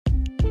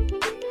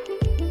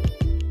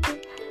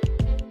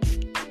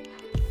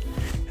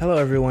Hello,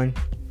 everyone.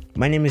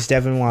 My name is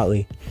Devin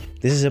Watley.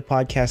 This is a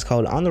podcast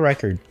called On the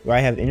Record, where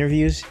I have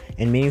interviews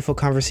and meaningful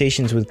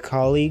conversations with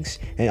colleagues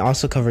and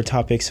also cover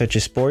topics such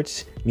as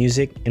sports,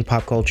 music, and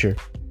pop culture.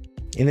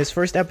 In this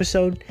first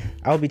episode,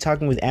 I will be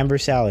talking with Amber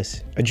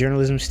Salas, a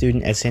journalism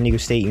student at San Diego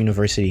State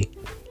University.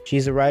 She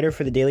is a writer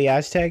for the Daily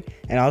Aztec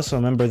and also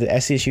a member of the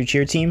SDSU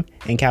cheer team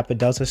and Kappa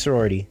Delta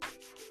sorority.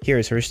 Here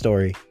is her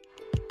story.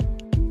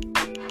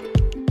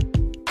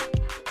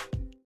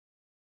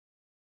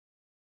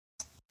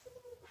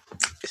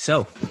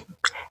 So,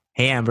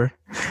 hey Amber.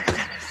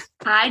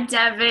 Hi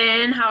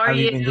Devin, how are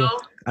you?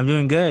 I'm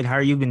doing good. How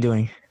are you been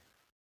doing?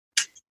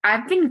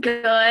 I've been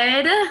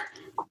good.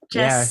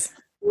 Just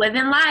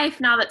living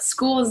life now that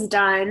school's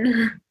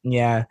done.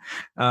 Yeah.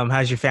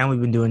 How's your family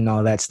been doing and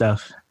all that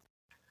stuff?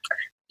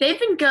 They've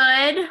been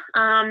good.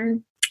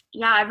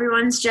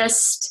 Everyone's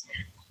just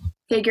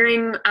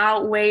figuring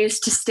out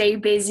ways to stay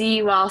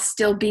busy while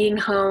still being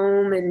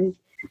home, and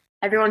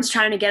everyone's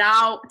trying to get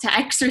out to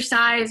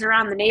exercise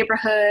around the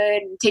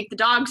neighborhood and take the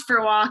dogs for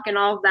a walk and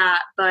all of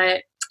that,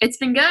 but it's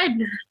been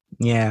good.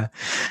 Yeah.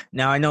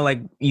 Now I know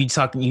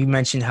you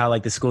mentioned how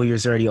the school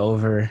year's already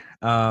over.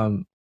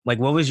 What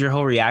was your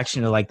whole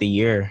reaction to the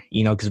year?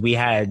 Because we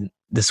had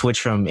the switch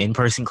from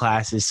in-person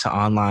classes to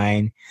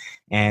online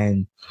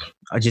and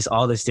just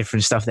all this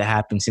different stuff that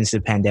happened since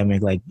the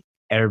pandemic,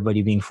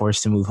 everybody being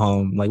forced to move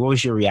home. What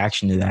was your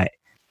reaction to that?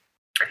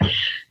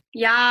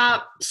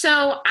 Yeah,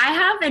 so I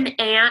have an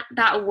aunt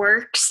that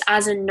works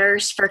as a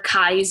nurse for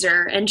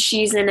Kaiser, and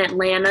she's in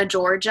Atlanta,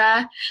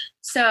 Georgia.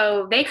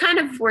 So they kind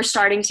of were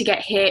starting to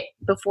get hit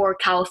before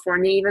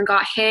California even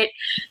got hit.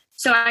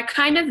 So I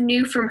kind of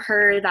knew from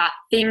her that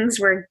things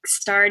were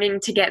starting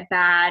to get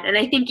bad. And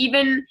I think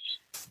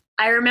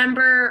I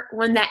remember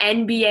when the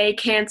NBA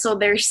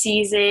canceled their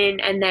season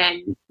and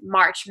then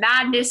March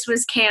Madness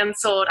was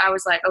canceled, I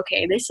was like,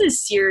 okay, this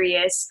is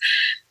serious.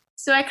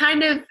 So I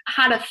kind of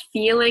had a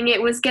feeling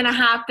it was going to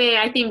happen.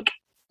 I think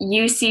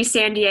UC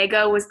San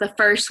Diego was the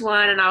first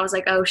one, and I was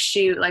like, oh,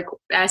 shoot,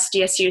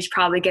 SDSU is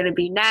probably going to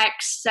be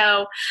next.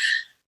 So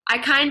I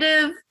kind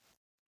of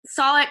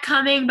saw it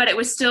coming, but it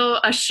was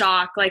still a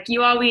shock.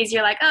 You're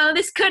like, oh,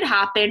 this could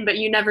happen, but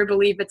you never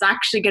believe it's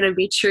actually going to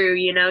be true.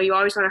 You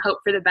always want to hope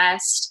for the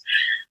best.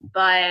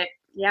 But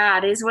yeah,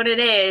 it is what it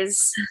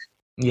is.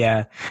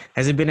 Yeah.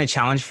 Has it been a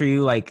challenge for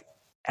you,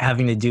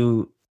 having to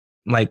do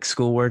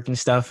schoolwork and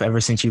stuff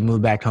ever since you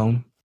moved back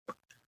home?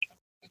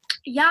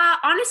 Yeah,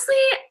 honestly,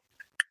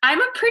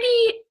 I'm a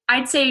pretty,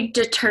 I'd say,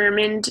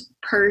 determined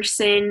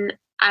person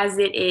as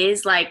it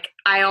is.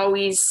 I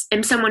always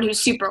am someone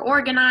who's super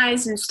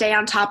organized and stay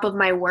on top of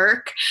my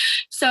work.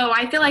 So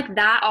I feel like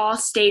that all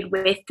stayed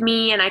with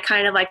me, and I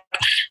kind of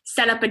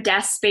set up a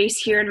desk space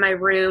here in my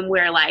room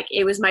where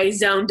it was my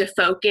zone to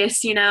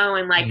focus,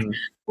 and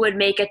would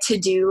make a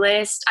to-do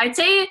list. I'd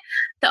say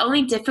the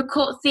only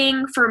difficult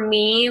thing for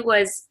me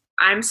was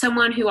I'm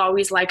someone who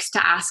always likes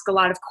to ask a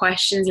lot of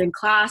questions in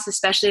class,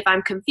 especially if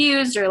I'm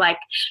confused or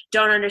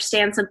don't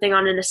understand something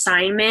on an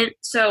assignment.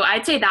 So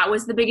I'd say that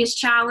was the biggest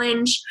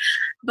challenge.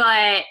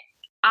 But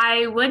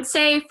I would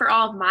say for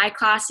all of my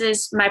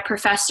classes, my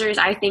professors,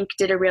 I think,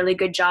 did a really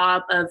good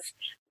job of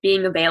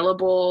being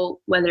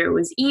available, whether it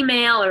was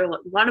email or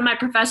one of my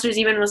professors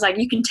even was like,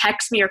 you can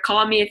text me or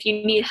call me if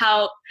you need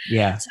help.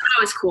 Yeah. So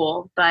that was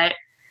cool. But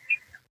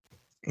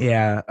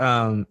yeah.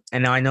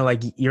 And now I know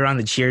you're on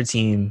the cheer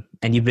team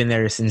and you've been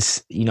there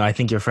since, I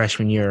think your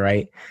freshman year,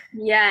 right?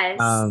 Yes.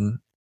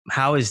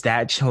 How has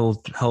that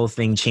whole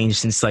thing changed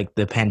since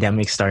the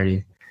pandemic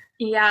started?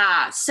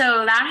 Yeah.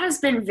 So that has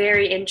been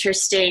very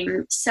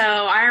interesting. So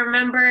I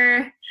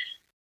remember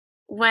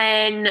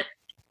when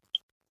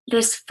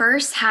this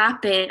first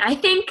happened, I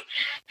think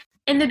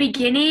in the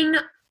beginning,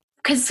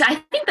 because I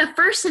think the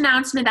first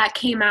announcement that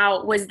came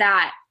out was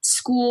that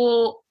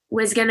school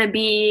was going to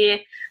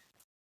be,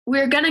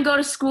 we're going to go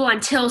to school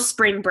until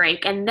spring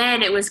break, and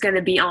then it was going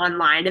to be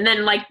online. And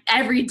then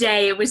every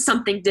day it was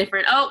something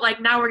different. Oh,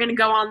 now we're going to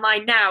go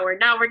online now, or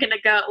now we're going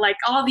to go,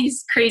 all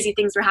these crazy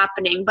things were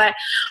happening. But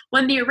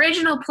when the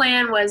original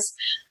plan was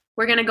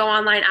we're going to go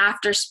online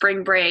after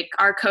spring break,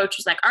 our coach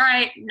was like, all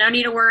right, no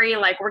need to worry.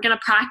 We're going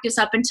to practice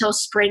up until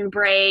spring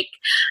break.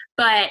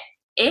 But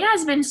it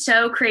has been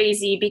so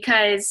crazy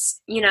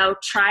because,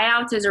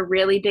 tryouts is a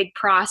really big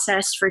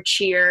process for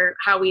cheer,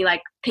 how we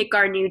pick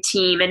our new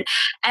team. And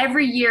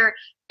every year,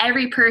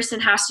 every person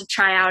has to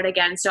try out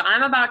again. So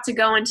I'm about to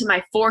go into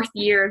my 4th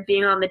year of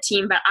being on the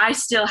team, but I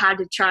still had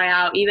to try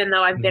out, even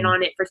though I've been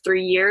on it for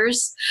 3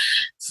 years.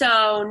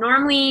 So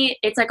normally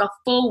it's a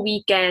full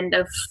weekend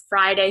of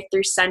Friday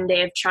through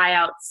Sunday of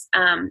tryouts.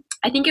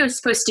 I think it was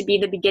supposed to be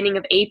the beginning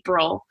of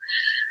April.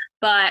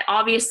 But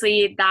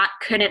obviously that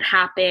couldn't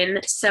happen.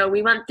 So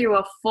we went through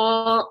a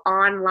full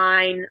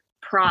online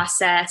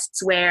process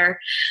where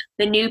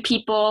the new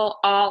people,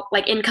 all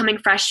incoming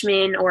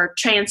freshmen or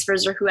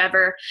transfers or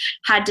whoever,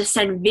 had to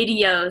send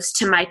videos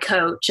to my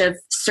coach of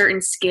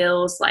certain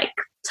skills like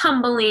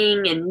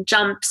tumbling and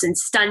jumps and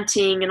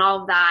stunting and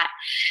all of that.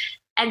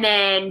 And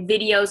then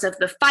videos of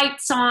the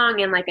fight song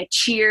and a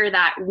cheer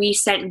that we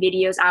sent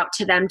videos out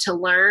to them to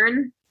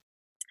learn.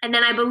 And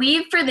then I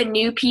believe for the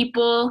new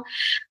people,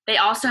 they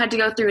also had to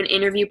go through an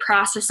interview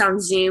process on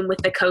Zoom with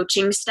the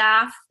coaching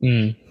staff.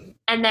 Mm.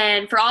 And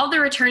then for all the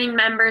returning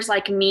members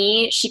like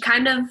me, she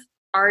kind of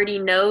already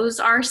knows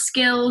our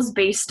skills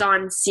based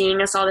on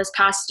seeing us all this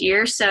past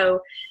year.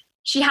 So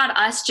she had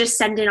us just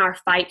send in our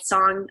fight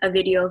song, a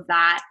video of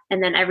that,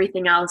 and then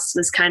everything else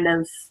was kind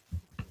of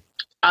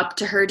up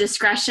to her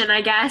discretion,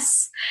 I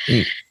guess.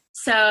 Mm.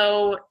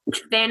 So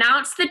they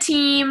announced the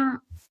team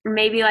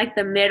maybe like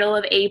the middle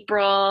of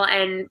April.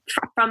 And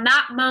from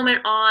that moment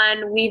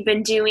on, we've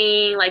been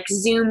doing like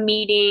Zoom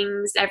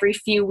meetings every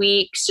few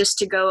weeks just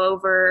to go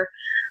over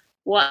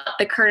what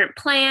the current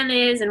plan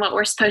is and what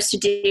we're supposed to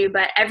do.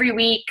 But every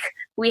week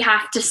we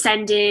have to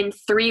send in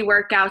 3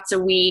 workouts a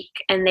week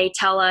and they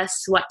tell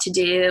us what to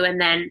do.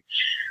 And then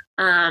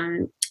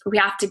we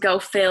have to go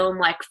film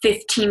like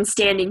 15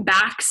 standing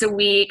backs a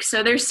week.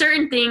 So there's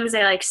certain things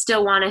they like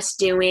still want us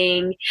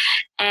doing.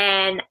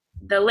 And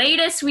the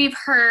latest we've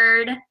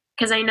heard,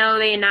 because I know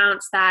they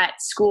announced that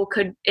school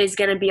is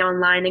going to be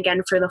online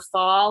again for the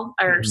fall,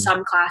 or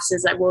some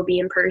classes that will be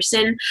in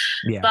person.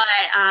 Yeah.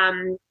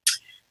 But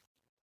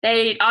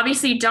they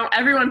obviously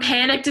everyone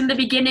panicked in the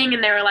beginning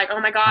and they were like, oh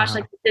my gosh,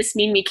 like, does this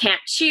mean we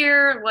can't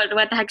cheer? What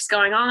the heck's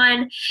going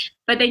on?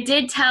 But they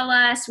did tell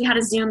us, we had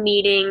a Zoom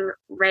meeting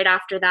right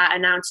after that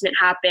announcement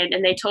happened,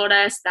 and they told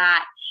us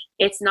that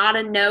it's not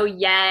a no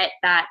yet,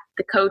 that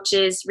the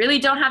coaches really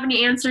don't have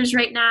any answers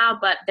right now,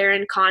 but they're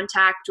in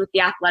contact with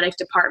the athletic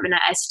department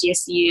at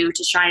SDSU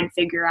to try and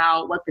figure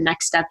out what the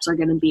next steps are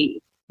going to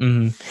be.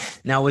 Mm-hmm.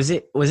 Now, was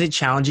it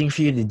challenging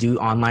for you to do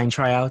online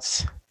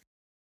tryouts?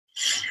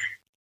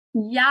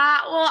 Yeah,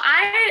 well,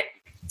 I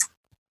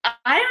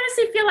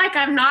honestly feel like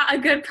I'm not a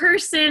good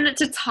person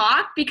to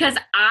talk because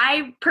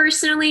I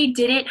personally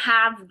didn't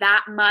have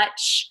that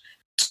much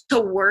to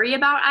worry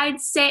about,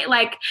 I'd say,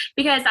 like,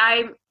 because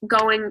I'm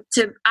going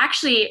to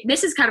actually,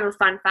 this is kind of a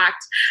fun fact.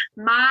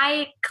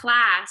 My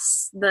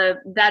class,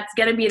 that's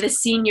going to be the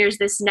seniors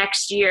this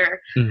next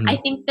year, I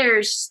think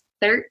there's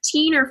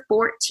 13 or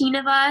 14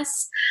 of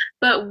us,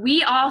 but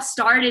we all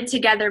started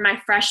together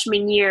my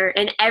freshman year,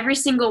 and every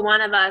single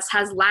one of us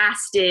has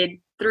lasted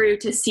through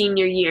to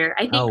senior year.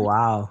 I think. Oh,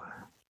 wow.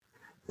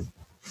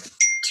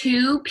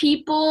 2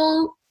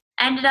 people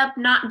ended up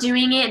not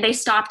doing it. They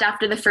stopped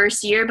after the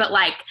first year, but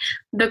like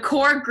the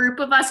core group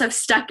of us have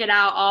stuck it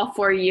out all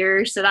 4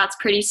 years. So that's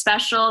pretty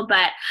special.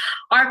 But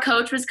our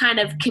coach was kind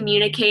of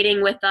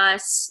communicating with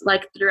us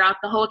like throughout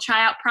the whole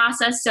tryout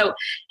process. So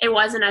it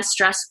wasn't as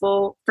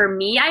stressful for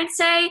me, I'd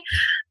say.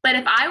 But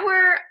if I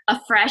were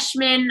a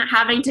freshman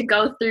having to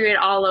go through it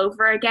all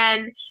over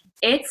again,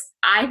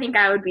 I think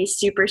I would be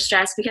super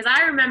stressed, because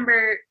I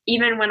remember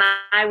even when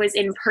I was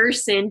in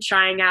person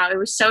trying out, it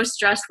was so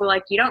stressful.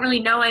 Like, you don't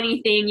really know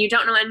anything. You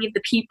don't know any of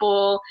the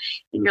people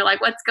and you're like,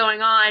 what's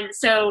going on?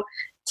 So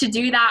to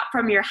do that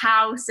from your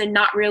house and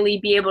not really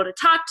be able to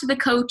talk to the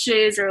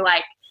coaches or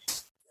like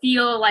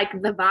feel like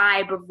the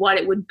vibe of what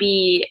it would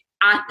be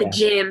at the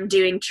gym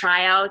doing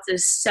tryouts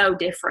is so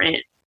different.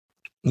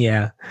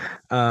 Yeah.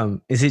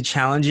 Is it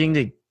challenging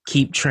to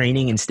keep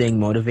training and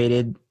staying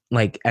motivated,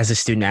 like as a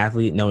student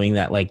athlete, knowing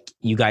that like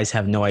you guys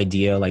have no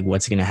idea like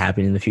what's going to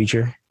happen in the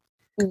future?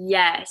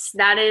 Yes,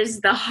 that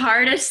is the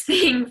hardest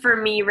thing for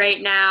me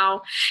right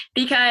now,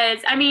 because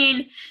I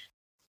mean,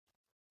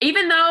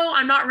 even though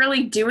I'm not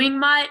really doing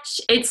much,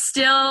 it's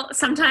still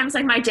sometimes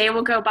like my day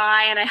will go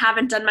by and I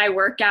haven't done my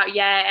workout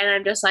yet. And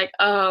I'm just like,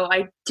 oh,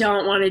 I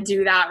don't want to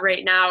do that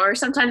right now. Or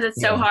sometimes it's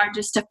so hard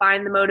just to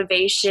find the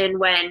motivation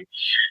when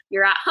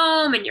you're at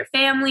home and your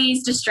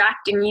family's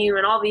distracting you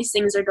and all these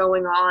things are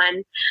going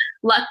on.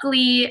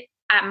 Luckily,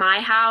 at my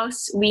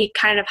house, we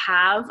kind of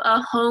have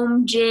a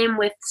home gym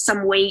with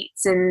some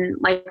weights and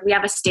like we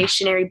have a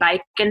stationary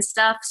bike and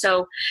stuff.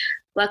 So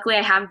luckily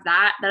I have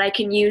that I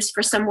can use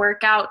for some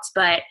workouts.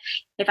 But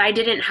if I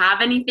didn't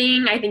have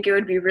anything, I think it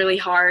would be really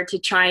hard to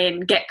try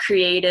and get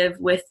creative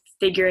with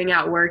figuring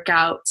out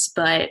workouts.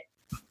 But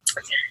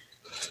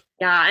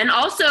yeah, and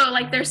also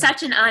like there's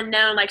such an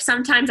unknown. Like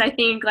sometimes I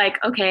think like,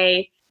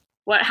 okay,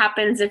 what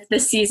happens if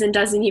this season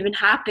doesn't even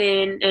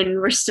happen and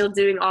we're still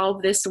doing all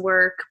of this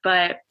work?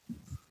 But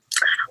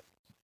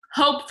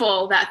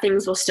hopeful that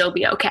things will still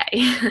be okay.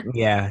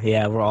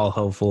 Yeah, we're all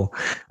hopeful.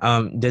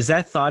 Does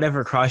that thought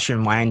ever cross your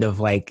mind of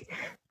like,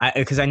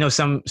 because I know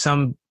some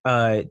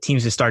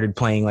teams have started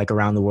playing like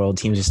around the world,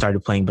 teams have started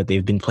playing, but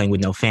they've been playing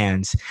with no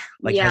fans.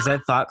 Like, has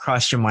that thought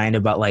crossed your mind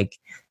about like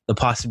the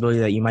possibility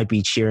that you might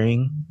be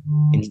cheering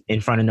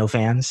in front of no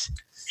fans?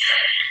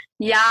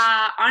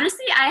 Yeah,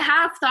 honestly, I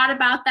have thought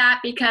about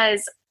that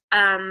because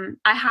I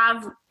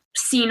have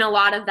seen a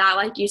lot of that.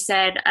 Like you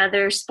said,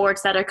 other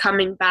sports that are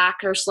coming back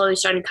or slowly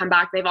starting to come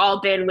back, they've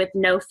all been with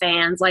no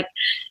fans. Like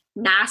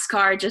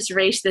NASCAR just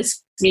raced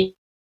this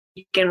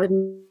weekend with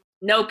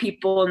no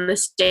people in the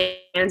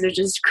stands, which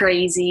is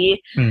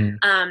crazy. And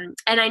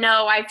I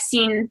know I've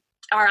seen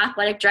our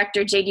athletic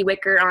director, JD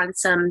Wicker, on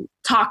some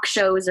talk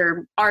shows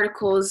or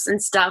articles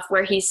and stuff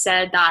where he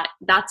said that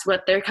that's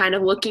what they're kind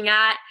of looking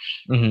at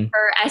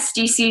for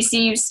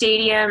SDCCU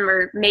Stadium,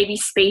 or maybe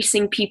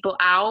spacing people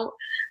out.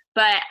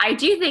 But I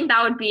do think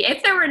that would be,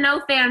 if there were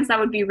no fans, that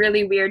would be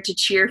really weird to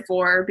cheer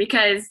for,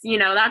 because,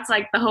 that's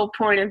like the whole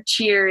point of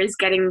cheer, is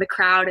getting the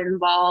crowd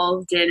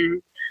involved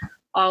and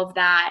all of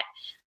that.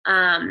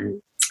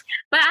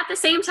 But at the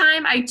same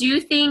time, I do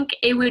think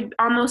it would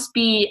almost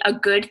be a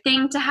good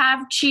thing to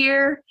have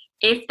cheer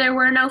if there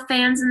were no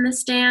fans in the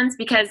stands,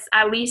 because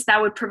at least that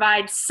would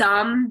provide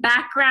some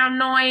background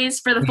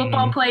noise for the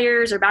football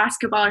players or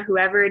basketball or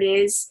whoever it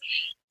is,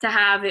 to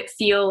have it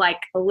feel like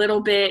a little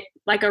bit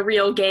like a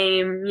real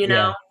game,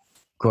 Yeah, of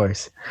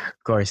course.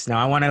 Now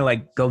I want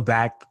to go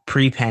back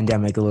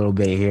pre-pandemic a little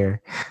bit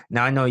here.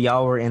 Now I know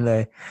y'all were in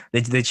the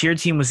cheer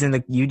team was in the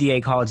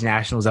UDA College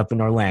Nationals up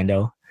in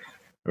Orlando,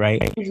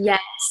 right? Yes.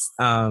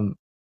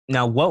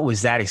 Now what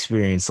was that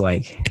experience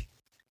like?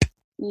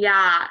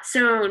 Yeah,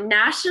 so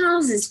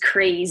nationals is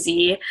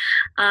crazy.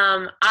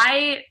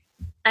 I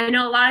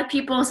know a lot of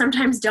people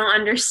sometimes don't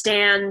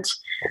understand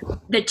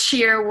the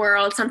cheer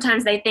world.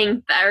 Sometimes they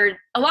think or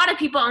a lot of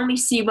people only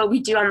see what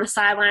we do on the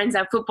sidelines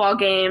at football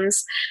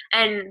games,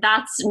 and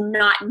that's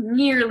not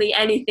nearly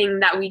anything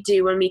that we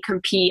do when we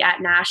compete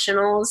at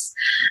nationals.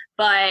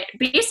 But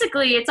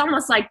basically, it's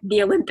almost like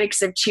the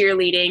Olympics of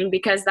cheerleading,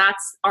 because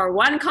that's our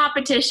one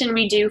competition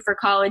we do for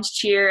college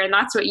cheer, and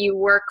that's what you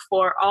work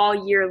for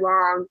all year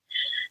long.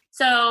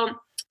 So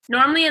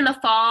normally in the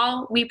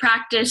fall, we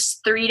practice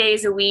 3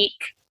 days a week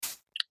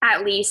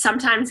at least.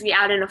 Sometimes we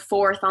add in a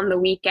fourth on the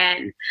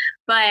weekend.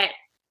 But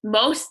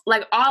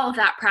all of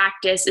that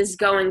practice is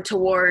going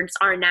towards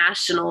our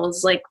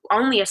nationals.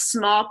 Only a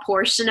small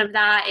portion of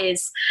that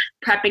is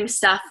prepping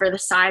stuff for the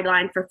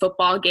sideline for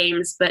football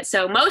games. But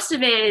so most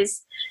of it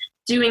is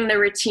doing the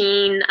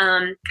routine.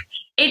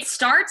 It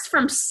starts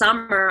from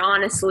summer,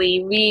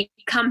 honestly. We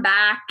come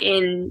back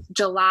in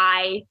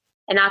July,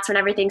 and that's when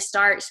everything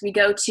starts. We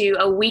go to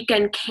a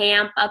weekend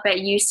camp up at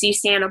UC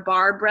Santa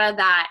Barbara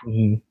that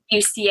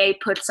UCA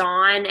puts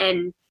on,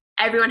 and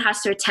everyone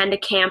has to attend a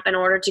camp in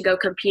order to go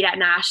compete at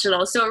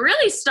nationals. So it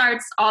really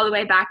starts all the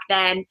way back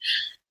then.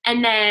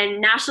 And then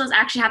nationals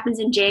actually happens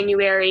in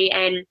January,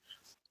 and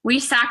we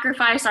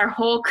sacrifice our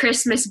whole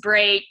Christmas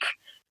break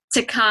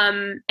to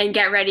come and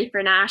get ready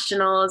for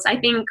nationals. I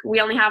think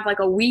we only have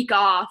a week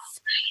off,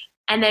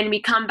 and then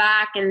we come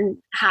back and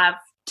have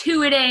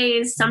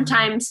 2-a-days,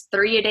 sometimes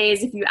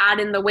 3-a-days if you add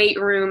in the weight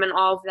room and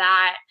all of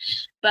that.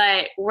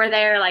 But we're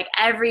there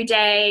every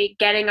day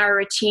getting our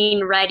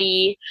routine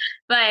ready.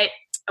 But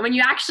when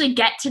you actually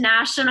get to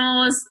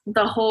nationals,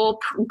 the whole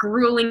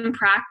grueling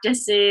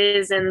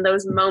practices and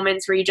those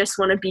moments where you just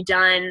want to be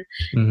done,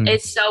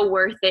 it's so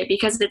worth it,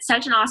 because it's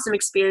such an awesome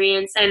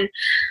experience. And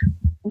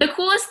the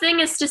coolest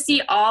thing is to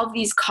see all of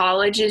these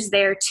colleges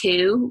there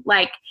too.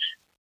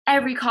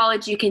 Every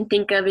college you can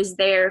think of is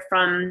there,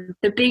 from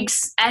the big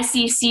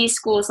SEC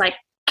schools like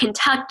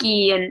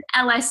Kentucky and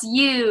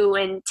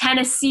LSU and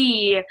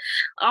Tennessee.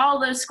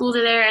 All those schools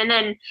are there. And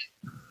then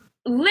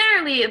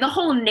literally the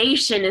whole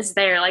nation is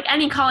there.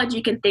 Any college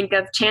you can think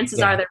of, chances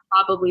are they're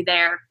probably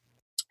there.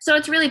 So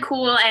it's really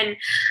cool. And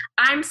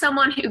I'm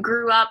someone who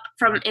grew up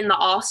in the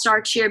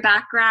all-star cheer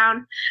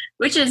background,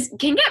 which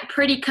can get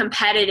pretty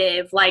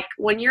competitive.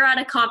 When you're at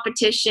a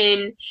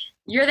competition,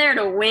 you're there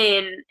to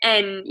win,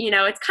 and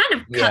it's kind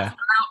of cutthroat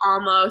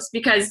almost,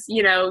 because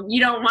you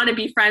don't want to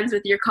be friends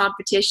with your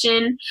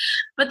competition.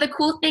 But the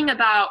cool thing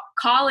about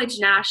college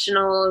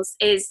nationals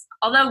is,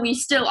 although we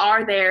still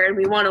are there and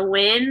we want to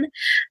win,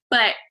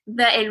 but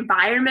the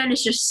environment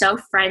is just so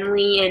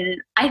friendly, and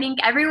I think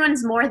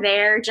everyone's more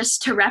there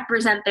just to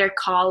represent their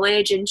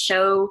college and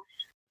show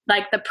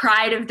the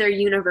pride of their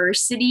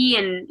university.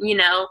 And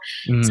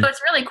so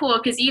it's really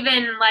cool, because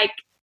even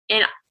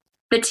in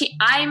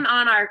I'm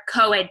on our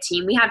co-ed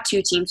team. We have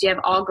 2 teams. We have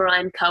all girl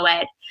and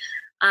co-ed.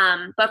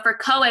 But for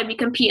co-ed, we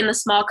compete in the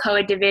small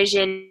co-ed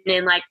division.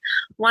 And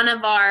one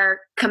of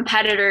our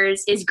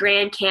competitors is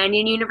Grand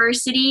Canyon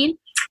University.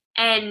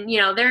 And,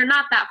 they're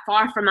not that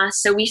far from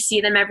us. So we see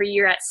them every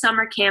year at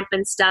summer camp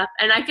and stuff.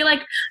 And I feel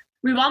like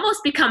we've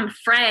almost become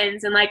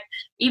friends. And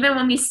even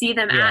when we see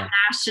them at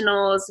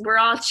nationals, we're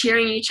all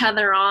cheering each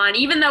other on,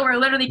 even though we're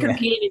literally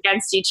competing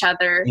against each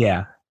other.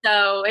 Yeah.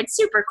 So it's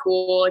super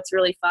cool. It's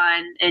really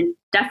fun, and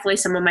definitely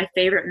some of my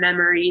favorite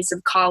memories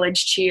of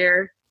college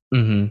cheer.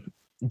 Do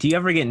you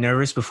ever get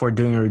nervous before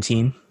doing a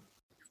routine?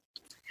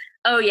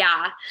 Oh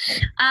yeah.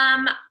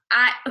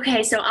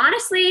 So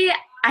honestly,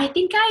 I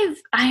think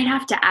I'd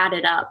have to add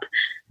it up.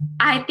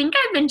 I think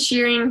I've been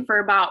cheering for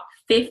about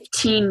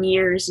 15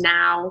 years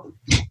now.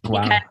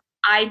 Wow. Because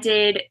I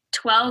did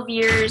 12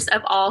 years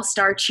of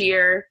all-star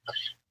cheer.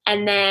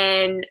 And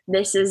then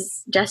this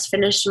is just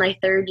finished my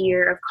 3rd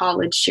year of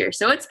college cheer.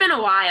 So it's been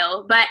a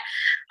while, but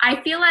I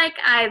feel like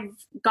I've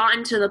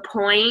gotten to the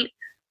point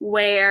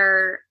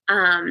where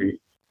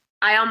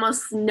I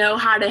almost know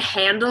how to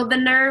handle the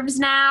nerves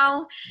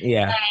now.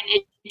 Yeah.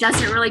 And it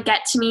doesn't really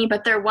get to me.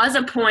 But there was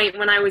a point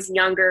when I was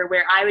younger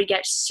where I would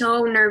get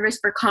so nervous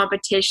for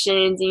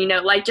competitions, and,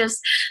 just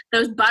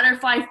those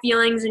butterfly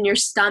feelings in your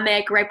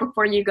stomach right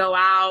before you go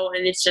out.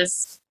 And it's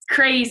just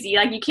crazy.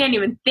 You can't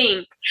even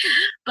think.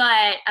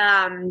 But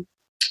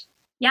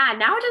yeah,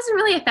 now it doesn't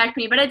really affect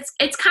me, but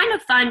it's kind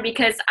of fun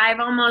because I've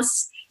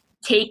almost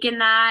taken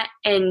that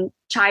and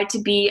tried to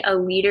be a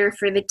leader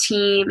for the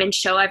team and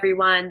show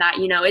everyone that,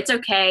 it's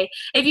okay.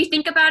 If you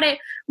think about it,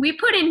 we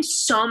put in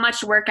so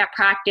much work at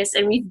practice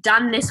and we've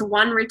done this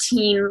one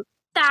routine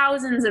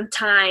thousands of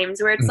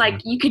times where it's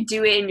like you could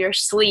do it in your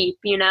sleep,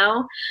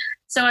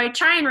 So I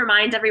try and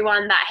remind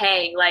everyone that,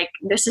 hey, like,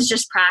 this is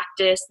just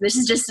practice. This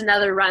is just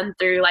another run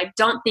through. Like,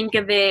 don't think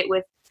of it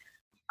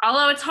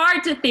although it's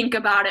hard to think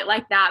about it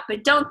like that,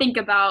 but don't think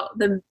about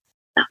the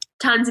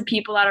tons of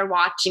people that are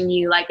watching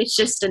you. Like, it's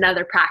just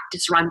another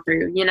practice run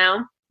through,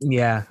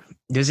 Yeah.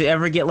 Does it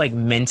ever get like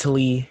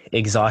mentally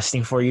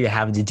exhausting for you to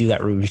have to do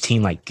that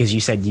routine? Like, because you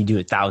said you do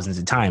it thousands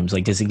of times.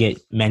 Like, does it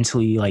get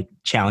mentally like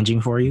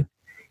challenging for you?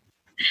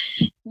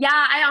 Yeah,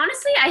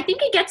 I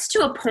think it gets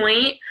to a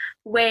point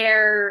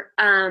where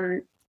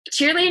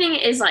cheerleading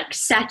is like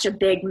such a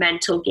big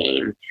mental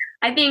game.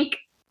 I think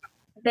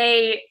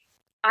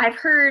I've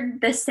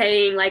heard the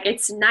saying, like,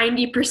 it's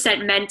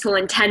 90% mental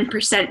and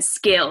 10%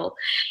 skill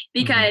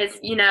because,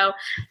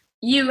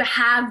 you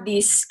have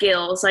these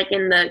skills, like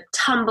in the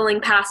tumbling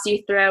pass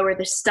you throw or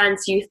the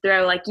stunts you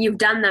throw, like you've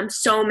done them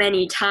so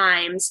many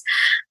times,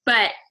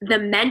 but the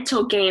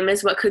mental game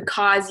is what could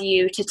cause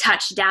you to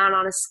touch down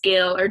on a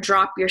skill or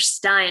drop your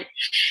stunt.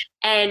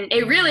 And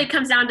it really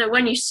comes down to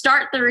when you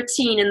start the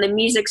routine and the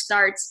music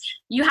starts,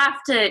 you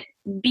have to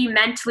be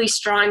mentally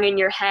strong in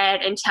your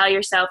head and tell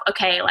yourself,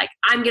 okay, like,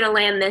 I'm going to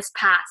land this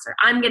pass or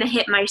I'm going to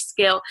hit my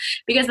skill.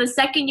 Because the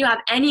second you have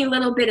any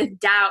little bit of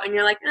doubt and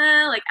you're like,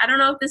 I don't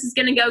know if this is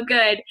going to go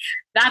good,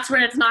 that's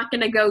when it's not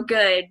going to go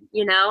good,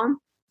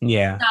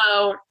 Yeah.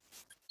 So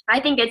I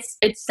think it's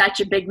such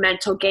a big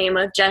mental game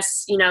of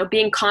just,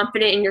 being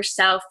confident in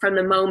yourself from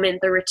the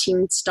moment the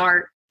routine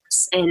starts.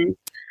 And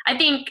I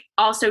think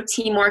also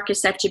teamwork is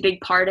such a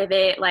big part of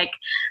it. Like,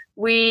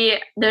 we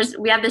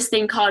have this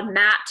thing called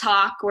mat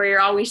talk where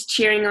you're always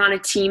cheering on a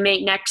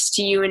teammate next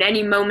to you in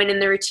any moment in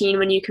the routine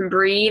when you can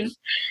breathe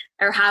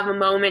or have a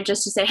moment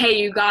just to say, hey,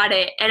 you got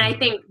it. And I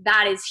think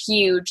that is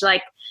huge.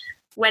 Like,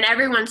 when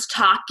everyone's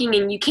talking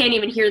and you can't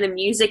even hear the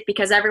music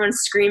because everyone's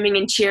screaming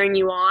and cheering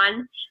you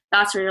on,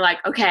 that's when you're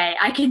like, okay,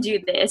 I can do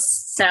this.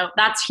 So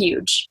that's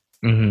huge.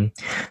 Mm-hmm.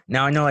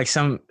 Now I know like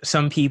some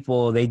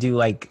people, they do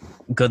like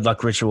good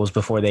luck rituals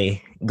before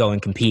they go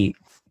and compete.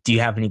 Do you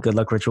have any good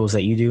luck rituals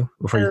that you do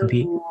before you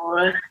compete?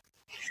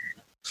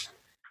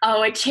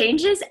 Oh, it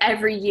changes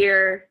every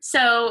year.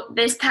 So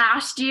this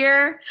past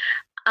year,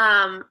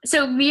 you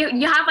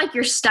have like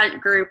your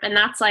stunt group, and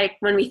that's like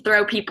when we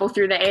throw people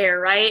through the air,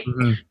 right?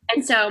 Mm-hmm.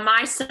 And so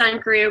my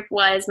stunt group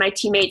was my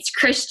teammates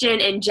Christian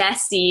and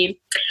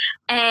Jesse.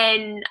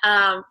 And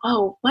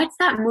what's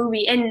that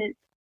movie? And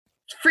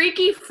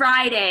Freaky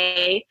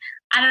Friday.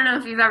 I don't know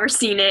if you've ever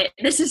seen it.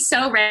 This is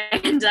so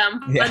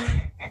random, but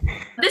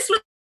this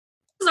was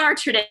our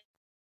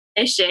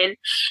tradition.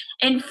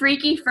 And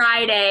Freaky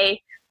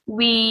Friday,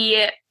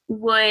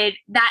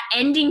 that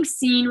ending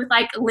scene with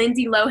like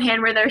Lindsay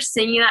Lohan where they're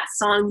singing that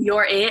song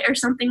You're It or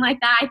something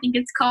like that, I think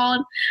it's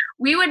called,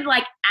 we would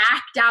like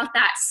act out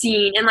that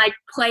scene and like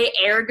play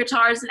air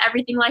guitars and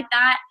everything like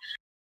that.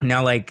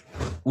 Now, like,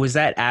 was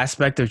that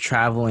aspect of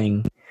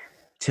traveling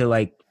to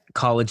like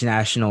college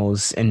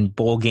nationals and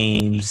bowl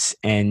games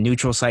and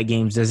neutral site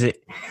games, is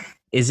it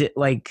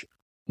like,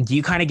 do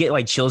you kind of get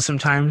like chills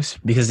sometimes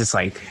because it's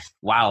like,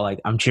 wow,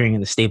 like I'm cheering in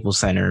the Staples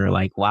Center, or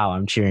like, wow,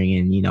 I'm cheering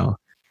in,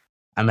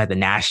 I'm at the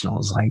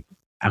Nationals, like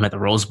I'm at the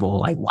Rose Bowl,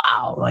 like,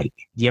 wow, like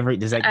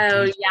does that?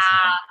 Oh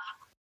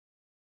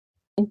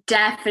yeah,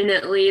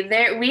 definitely.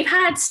 We've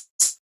had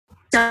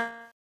so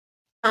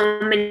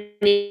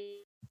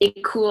many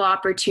cool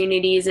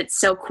opportunities. It's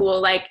so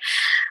cool. Like,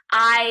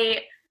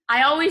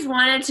 I always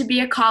wanted to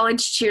be a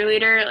college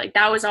cheerleader. Like,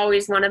 that was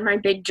always one of my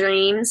big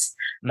dreams,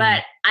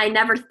 but I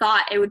never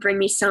thought it would bring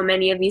me so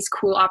many of these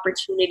cool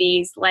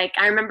opportunities. Like,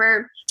 I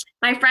remember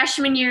my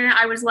freshman year,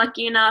 I was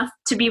lucky enough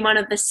to be one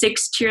of the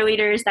 6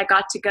 cheerleaders that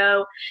got to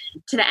go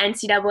to the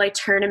NCAA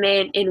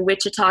tournament in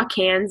Wichita,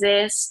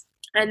 Kansas.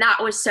 And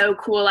that was so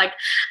cool. Like,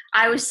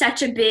 I was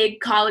such a big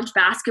college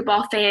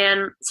basketball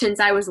fan since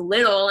I was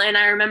little. And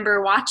I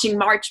remember watching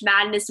March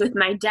Madness with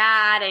my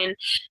dad and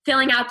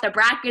filling out the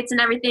brackets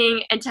and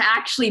everything. And to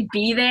actually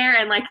be there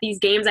and like these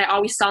games I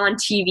always saw on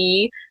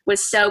TV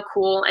was so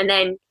cool. And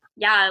then,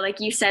 yeah, like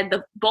you said,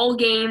 the bowl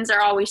games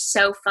are always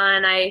so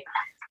fun. I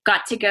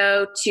got to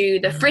go to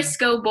the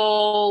Frisco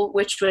Bowl,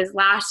 which was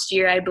last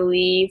year, I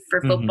believe, for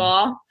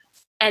football.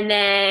 And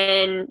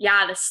then,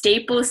 yeah, the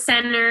Staples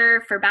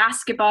Center for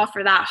basketball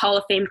for that Hall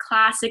of Fame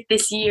Classic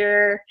this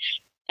year.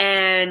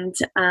 And,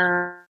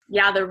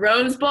 the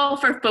Rose Bowl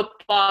for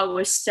football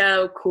was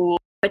so cool.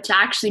 But to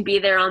actually be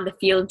there on the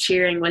field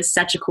cheering was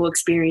such a cool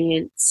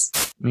experience.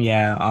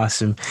 Yeah,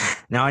 awesome.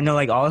 Now, I know,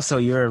 like, also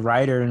you're a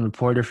writer and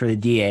reporter for the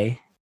DA,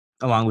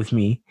 along with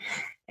me.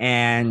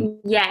 And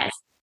yes.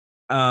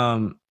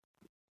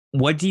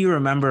 What do you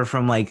remember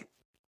from, like,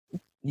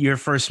 your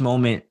first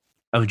moment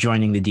of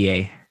joining the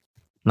DA?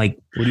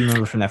 Like, what do you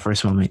remember from that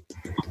first moment?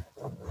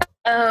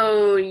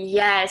 Oh,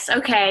 yes.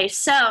 Okay.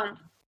 So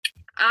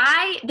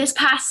this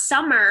past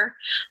summer,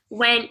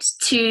 went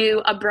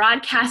to a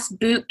broadcast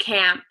boot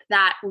camp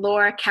that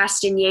Laura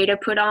Castaneda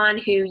put on,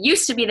 who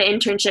used to be the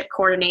internship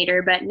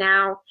coordinator, but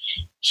now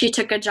she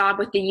took a job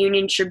with the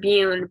Union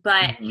Tribune.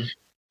 But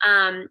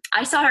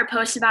I saw her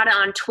post about it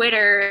on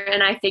Twitter,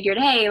 and I figured,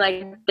 hey,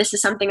 like, this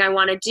is something I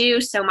want to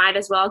do, so might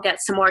as well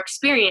get some more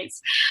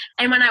experience.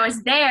 And when I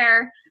was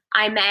there,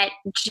 I met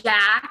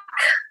Jack,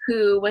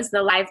 who was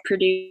the live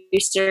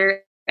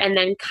producer, and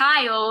then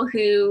Kyle,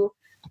 who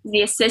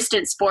the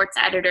assistant sports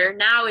editor,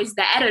 now is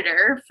the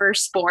editor for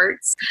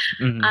sports.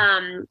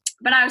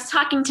 But I was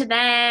talking to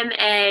them,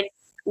 and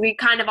we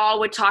kind of all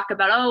would talk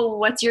about, oh,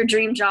 what's your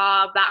dream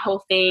job, that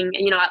whole thing,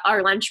 you know, at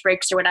our lunch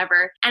breaks or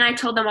whatever. And I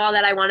told them all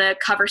that I want to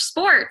cover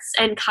sports.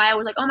 And Kyle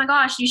was like, oh my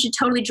gosh, you should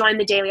totally join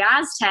the Daily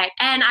Aztec.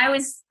 And I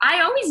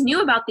always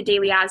knew about the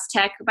Daily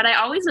Aztec, but I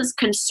always was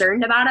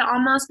concerned about it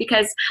almost,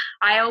 because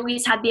I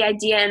always had the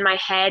idea in my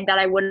head that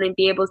I wouldn't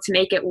be able to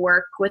make it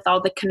work with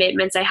all the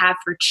commitments I have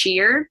for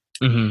cheer.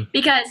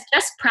 Because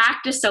just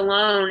practice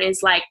alone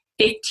is like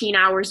 15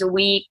 hours a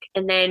week,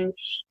 and then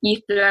you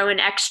throw in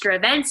extra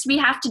events we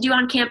have to do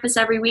on campus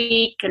every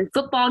week, and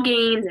football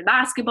games and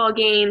basketball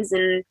games,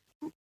 and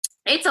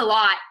it's a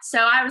lot. So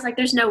I was like,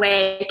 there's no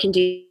way I can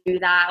do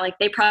that. Like,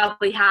 they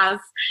probably have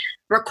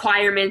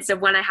requirements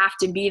of when I have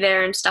to be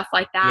there and stuff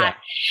like that.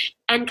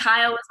 Yeah. And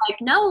Kyle was like,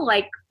 no,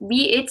 like,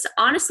 it's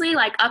honestly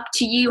like up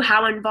to you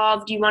how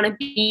involved you want to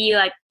be.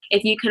 Like,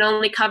 if you can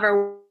only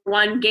cover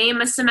one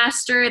game a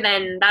semester,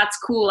 then that's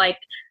cool. Like,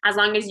 as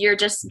long as you're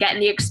just getting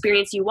the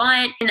experience you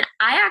want. And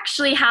I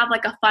actually have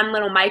like a fun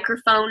little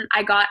microphone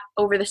I got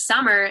over the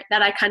summer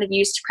that I kind of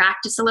used to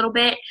practice a little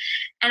bit.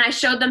 And I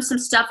showed them some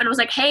stuff and was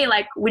like, hey,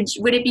 like,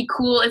 would it be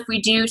cool if we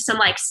do some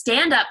like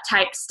stand-up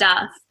type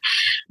stuff?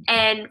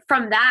 And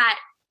from that,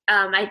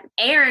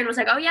 Aaron was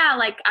like, oh yeah,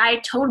 like,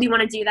 I totally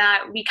want to do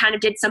that. We kind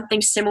of did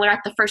something similar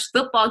at the first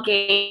football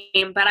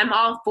game, but I'm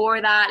all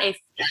for that if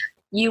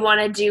you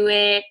want to do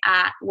it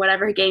at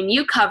whatever game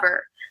you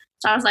cover.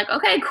 So I was like,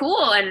 okay,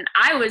 cool. And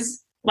I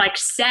was like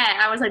set.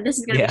 I was like, this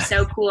is going to be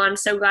so cool. I'm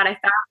so glad I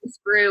found this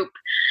group.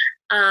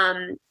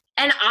 And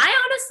I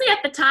honestly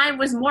at the time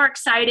was more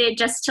excited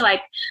just to like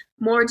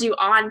more do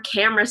on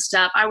camera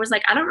stuff. I was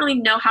like, I don't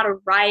really know how to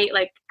write.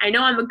 Like, I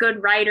know I'm a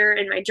good writer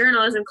in my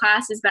journalism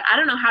classes, but I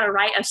don't know how to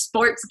write a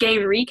sports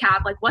game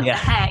recap. Like, what the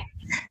heck?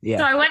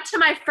 So I went to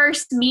my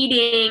first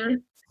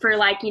meeting for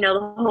like, you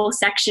know, the whole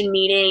section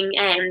meeting,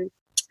 and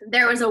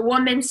there was a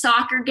women's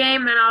soccer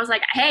game, and I was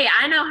like, hey,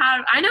 I know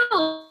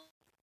a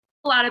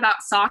lot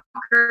about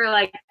soccer.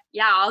 Like,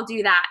 yeah, I'll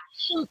do that.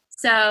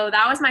 So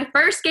that was my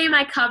first game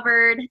I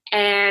covered,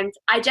 and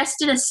I just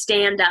did a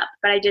stand-up,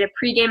 but I did a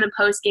pregame and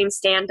postgame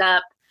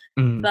stand-up.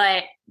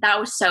 But that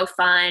was so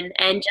fun.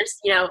 And just,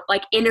 you know,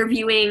 like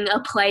interviewing a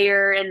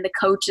player and the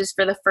coaches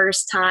for the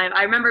first time.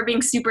 I remember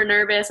being super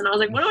nervous, and I was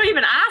like, what do I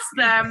even ask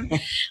them?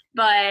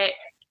 But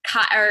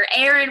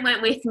Aaron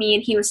went with me,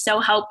 and he was so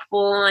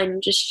helpful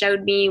and just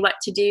showed me what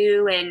to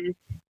do and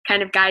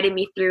kind of guided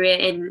me through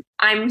it. And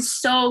I'm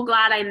so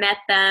glad I met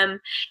them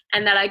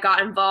and that I got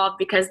involved,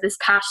 because this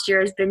past year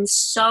has been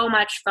so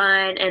much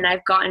fun and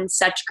I've gotten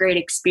such great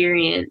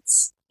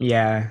experience.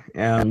 Yeah.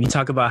 You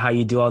talk about how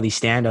you do all these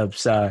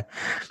stand-ups. To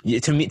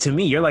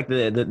me, you're like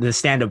the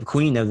stand-up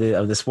queen of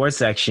the sports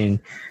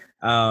section.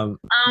 Oh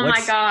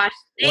my gosh.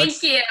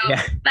 Thank you.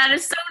 Yeah. That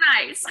is so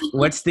nice.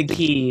 What's the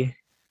key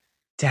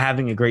to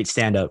having a great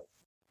stand-up?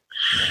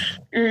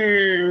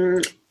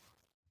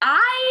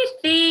 I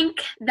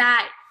think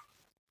that,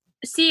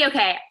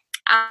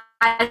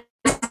 as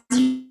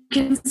you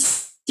can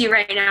see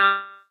right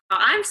now,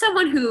 I'm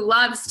someone who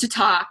loves to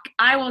talk.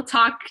 I will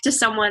talk to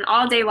someone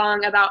all day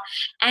long about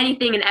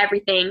anything and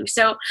everything.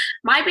 So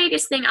my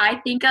biggest thing I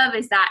think of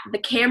is that the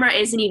camera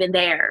isn't even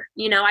there.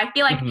 You know, I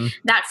feel like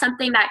that's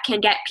something that can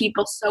get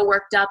people so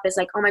worked up, is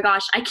like, oh my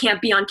gosh, I can't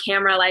be on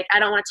camera. Like, I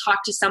don't want to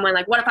talk to someone.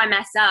 Like, what if I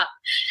mess up?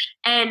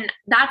 And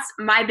that's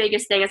my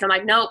biggest thing, is I'm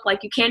like, nope,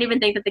 like, you can't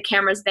even think that the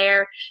camera's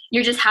there.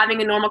 You're just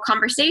having a normal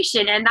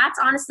conversation. And that's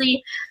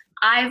honestly,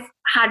 I've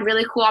had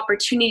really cool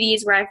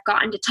opportunities where I've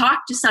gotten to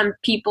talk to some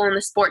people in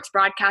the sports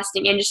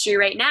broadcasting industry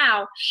right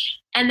now,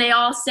 and they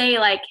all say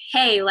like,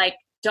 hey, like,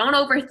 don't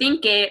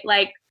overthink it.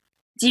 Like,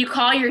 do you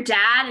call your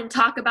dad and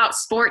talk about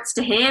sports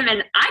to him?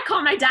 And I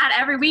call my dad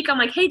every week. I'm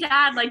like, hey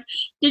dad, like,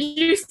 did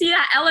you see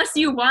that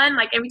LSU won?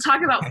 Like, and we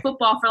talk about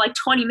football for like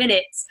 20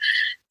 minutes.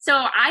 So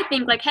I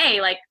think like,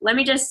 hey, like, let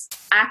me just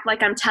act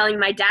like I'm telling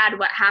my dad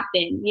what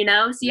happened, you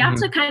know? So you have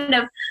to kind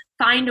of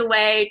find a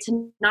way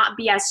to not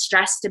be as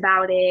stressed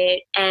about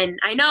it. And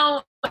I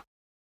know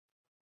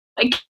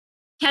it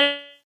can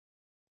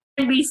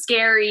be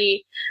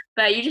scary,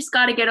 but you just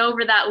got to get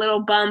over that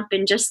little bump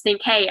and just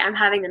think, hey, I'm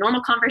having a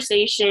normal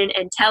conversation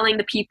and telling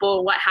the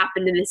people what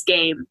happened in this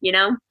game, you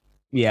know?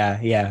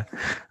 Yeah.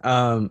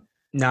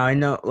 Now I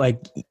know, like,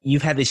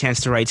 you've had the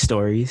chance to write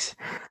stories.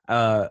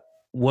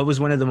 What was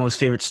one of the most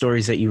favorite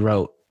stories that you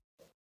wrote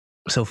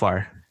so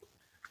far?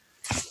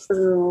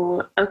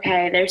 Ooh,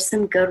 okay, there's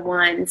some good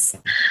ones.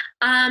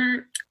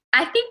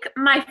 I think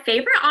my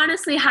favorite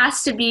honestly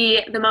has to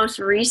be the most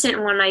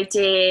recent one I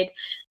did,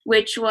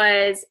 which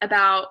was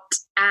about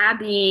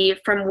Abby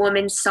from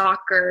women's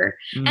soccer.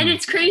 And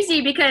it's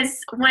crazy because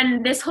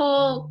when this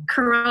whole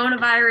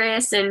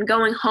coronavirus and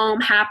going home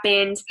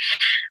happened,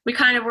 we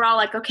kind of were all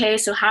like, okay,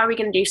 so how are we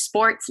going to do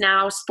sports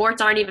now?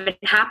 Sports aren't even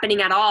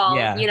happening at all,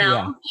 you know?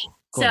 Yeah.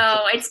 Cool. So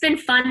it's been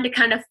fun to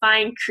kind of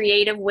find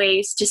creative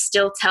ways to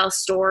still tell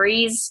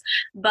stories.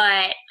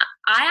 But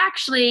I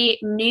actually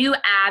knew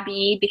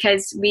Abby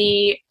because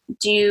we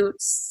do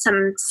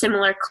some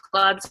similar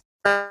clubs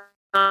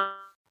on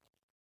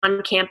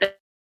campus,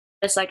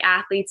 like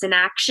Athletes in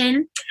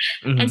Action.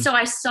 Mm-hmm. And so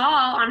I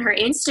saw on her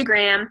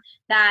Instagram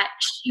that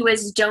she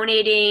was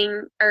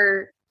donating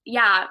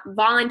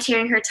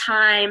volunteering her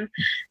time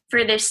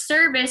for this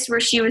service where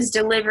she was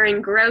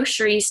delivering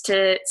groceries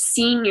to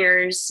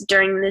seniors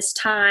during this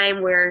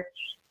time where,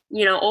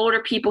 you know,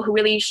 older people who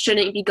really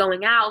shouldn't be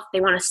going out,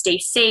 they want to stay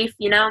safe,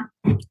 you know?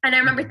 And I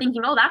remember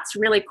thinking, oh, that's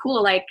really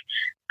cool. Like,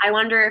 I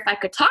wonder if I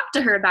could talk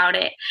to her about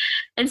it.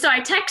 And so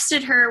I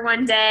texted her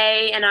one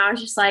day and I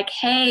was just like,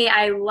 hey,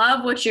 I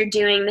love what you're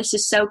doing. This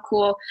is so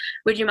cool.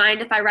 Would you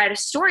mind if I write a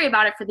story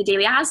about it for the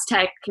Daily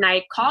Aztec? Can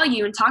I call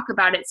you and talk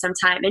about it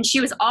sometime? And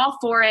she was all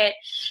for it.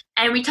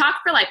 And we talked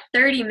for like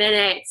 30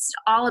 minutes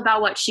all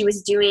about what she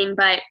was doing.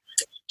 But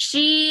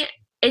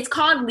it's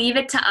called Leave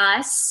It to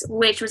Us,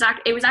 which was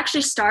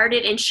actually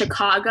started in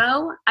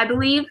Chicago, I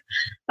believe,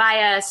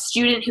 by a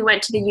student who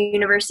went to the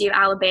University of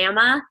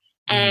Alabama.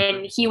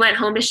 And he went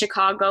home to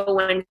Chicago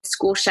when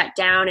school shut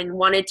down and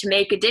wanted to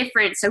make a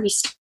difference. So he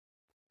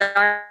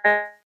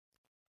started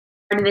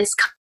this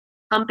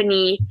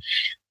company,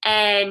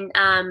 and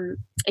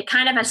it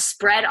kind of has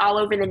spread all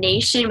over the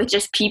nation with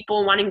just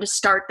people wanting to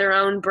start their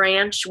own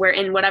branch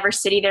in whatever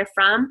city they're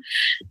from.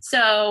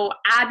 So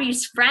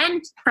Abby's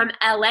friend from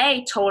LA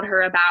told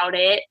her about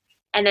it.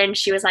 And then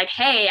she was like,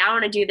 hey, I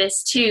want to do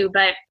this too.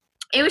 But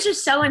it was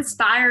just so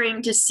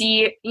inspiring to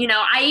see, you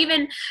know, I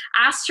even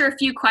asked her a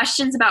few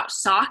questions about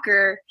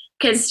soccer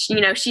because,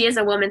 you know, she is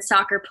a women's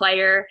soccer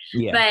player,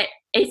 but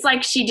it's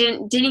like she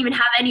didn't even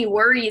have any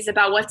worries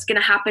about what's going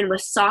to happen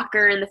with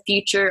soccer in the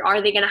future.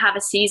 Are they going to have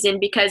a season?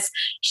 Because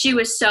she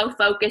was so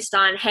focused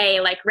on, hey,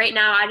 like right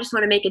now, I just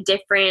want to make a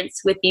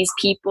difference with these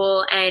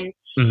people. And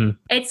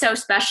it's so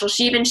special.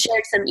 She even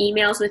shared some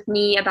emails with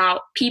me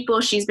about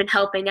people she's been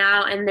helping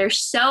out, and they're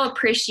so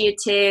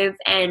appreciative.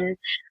 And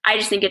I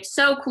just think it's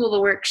so cool the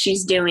work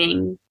she's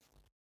doing.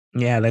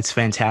 Yeah, that's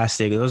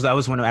fantastic. That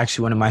was one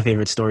of my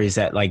favorite stories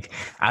that like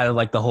out of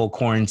like the whole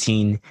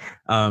quarantine,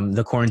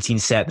 the quarantine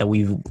set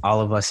that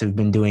all of us have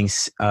been doing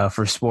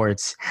for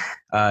sports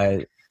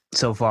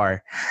so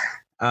far.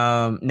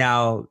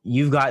 Now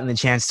you've gotten the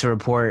chance to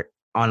report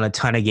on a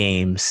ton of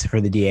games for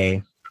the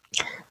DA.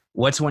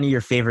 What's one of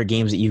your favorite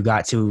games that you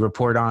got to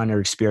report on or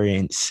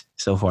experience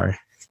so far?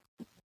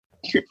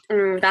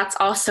 That's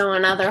also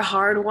another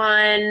hard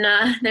one.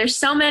 There's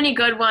so many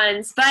good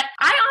ones, but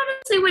I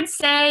honestly would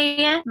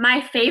say my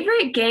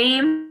favorite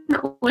game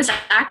was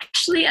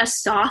actually a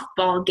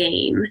softball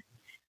game.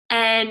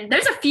 And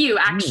there's a few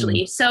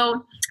actually.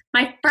 So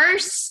my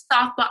first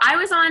softball, I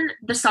was on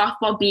the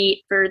softball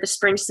beat for the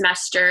spring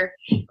semester.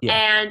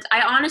 And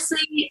I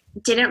honestly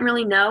didn't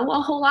really know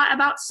a whole lot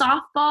about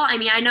softball. I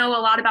mean, I know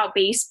a lot about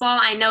baseball.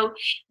 I know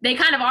they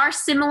kind of are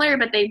similar,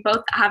 but they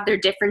both have their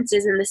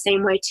differences in the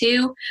same way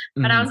too.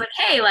 But I was like,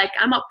 hey, like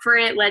I'm up for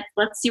it.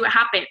 Let's see what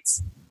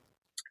happens.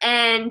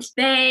 And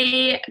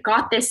they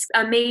got this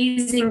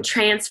amazing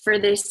transfer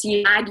this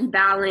year, Maggie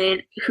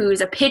Ballant,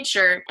 who's a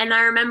pitcher. And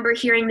I remember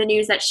hearing the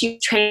news that she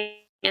trained,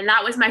 and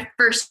that was my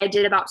first I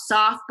did about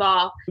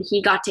softball.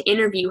 He got to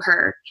interview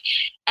her.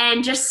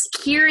 And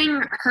just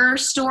hearing her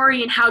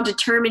story and how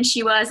determined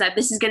she was that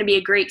this is going to be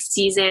a great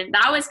season,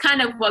 that was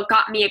kind of what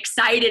got me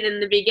excited in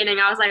the beginning.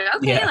 I was like,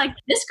 okay, like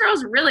this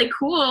girl's really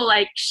cool.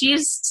 Like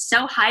she's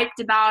so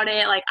hyped about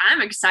it. Like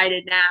I'm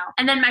excited now.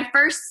 And then my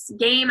first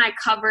game I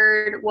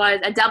covered was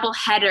a double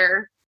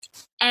header.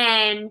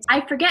 And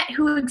I forget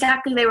who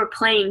exactly they were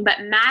playing, but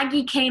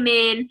Maggie came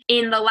in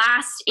the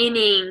last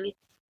inning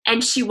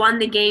and she won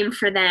the game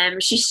for them.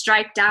 She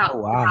striked out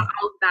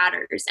all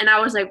batters. And I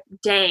was like,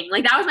 dang.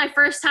 Like, that was my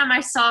first time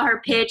I saw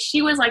her pitch.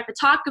 She was like the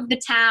talk of the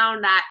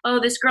town that, oh,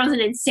 this girl's an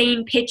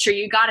insane pitcher.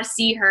 You got to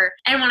see her.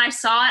 And when I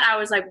saw it, I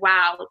was like,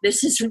 wow,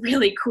 this is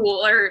really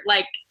cool. Or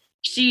like,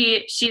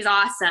 she's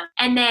awesome.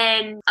 And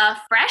then a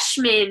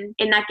freshman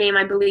in that game,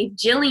 I believe,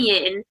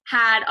 Jillian,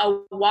 had a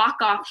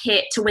walk-off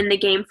hit to win the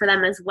game for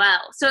them as well.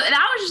 So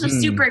that was just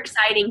a super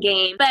exciting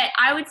game. But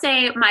I would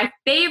say my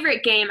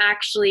favorite game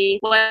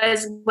actually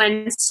was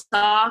when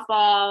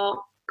softball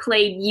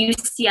played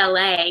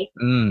UCLA.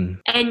 And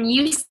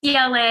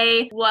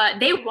UCLA,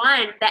 they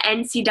won the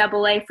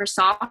NCAA for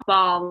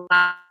softball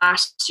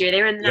last year.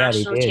 They were the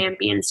national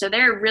champions. So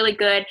they're really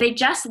good. They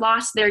just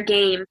lost their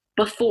game,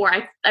 before,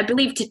 I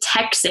believe, to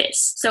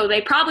Texas. So they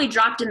probably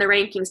dropped in the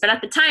rankings, but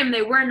at the time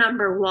they were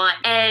number one.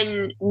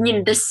 And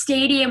the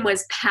stadium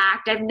was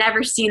packed. I've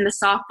never seen the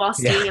softball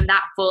stadium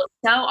that full.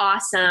 So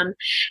awesome.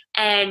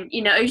 And,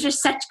 it was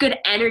just such good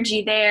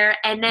energy there.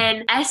 And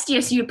then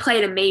SDSU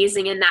played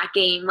amazing in that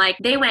game. Like,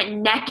 they went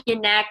neck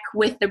and neck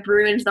with the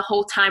Bruins the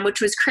whole time,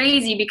 which was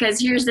crazy because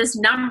here's this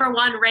number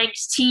one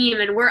ranked team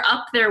and we're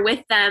up there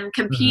with them,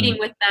 competing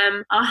with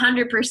them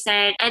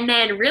 100%. And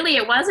then really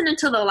it wasn't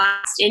until the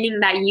last inning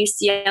that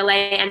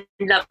UCLA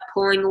ended up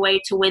pulling away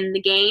to win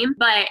the game.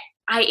 But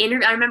I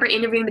remember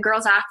interviewing the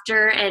girls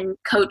after and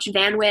Coach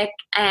Van Wyck,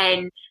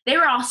 and they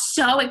were all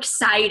so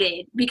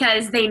excited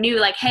because they knew,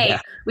 like, hey,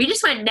 we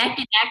just went neck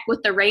and neck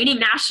with the reigning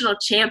national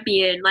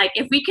champion. Like,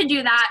 if we can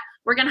do that,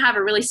 we're going to have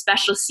a really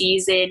special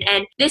season.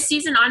 And this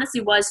season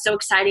honestly was so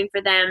exciting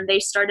for them. They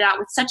started out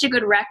with such a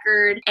good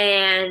record,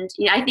 and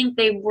I think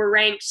they were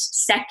ranked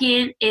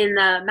second in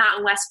the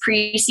Mountain West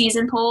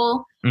preseason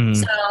poll.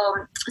 So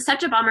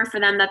such a bummer for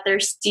them that their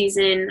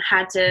season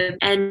had to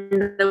end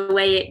the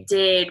way it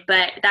did.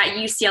 But that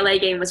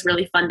UCLA game was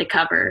really fun to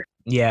cover.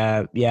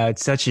 Yeah,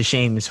 it's such a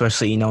shame,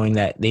 especially knowing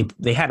that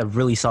they had a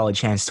really solid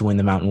chance to win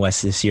the Mountain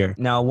West this year.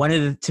 Now, one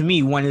of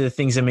the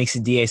things that makes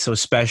the DA so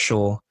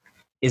special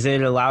is that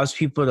it allows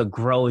people to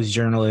grow as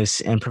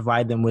journalists and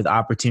provide them with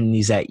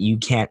opportunities that you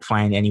can't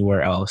find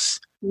anywhere else.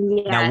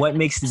 Yes. Now, what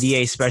makes the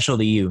DA special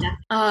to you?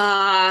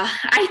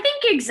 I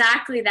think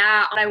exactly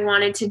that I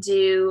wanted to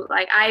do.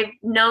 Like, I've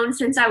known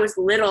since I was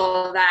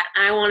little that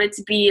I wanted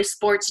to be a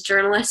sports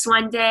journalist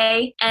one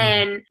day.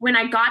 And when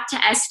I got to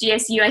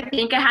SDSU, I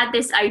think I had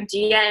this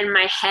idea in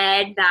my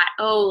head that,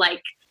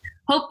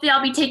 hopefully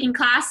I'll be taking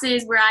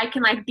classes where I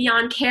can be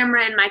on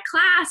camera in my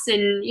class,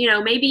 and,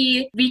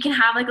 maybe we can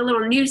have a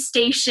little news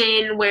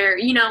station where,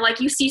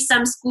 you see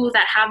some schools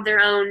that have their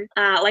own,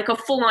 a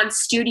full on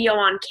studio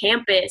on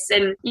campus.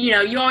 And,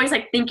 you always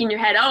think in your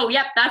head, oh,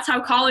 yep, that's how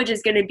college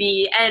is going to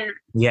be. And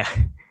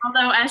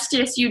although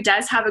SDSU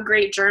does have a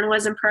great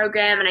journalism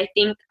program, and I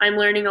think I'm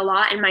learning a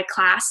lot in my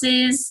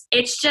classes,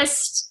 it's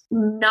just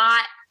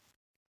not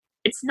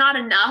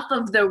enough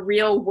of the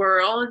real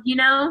world,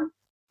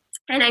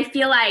 And I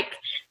feel like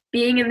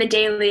being in the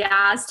Daily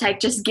Aztec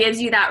just gives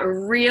you that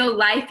real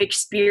life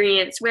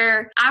experience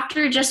where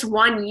after just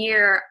 1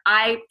 year,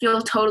 I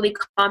feel totally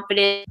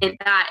confident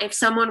that if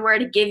someone were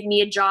to give me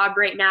a job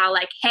right now,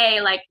 hey,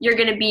 you're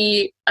going to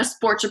be a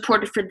sports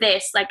reporter for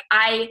this,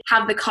 I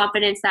have the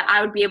confidence that I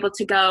would be able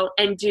to go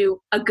and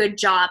do a good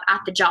job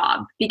at the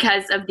job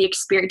because of the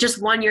experience,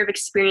 just 1 year of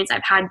experience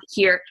I've had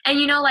here. And,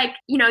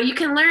 you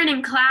can learn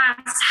in class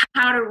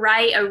how to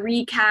write a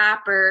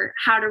recap or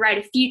how to write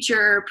a feature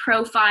or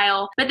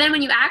profile. But then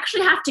when you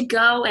actually have to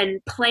go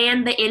and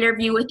plan the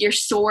interview with your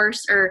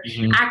source or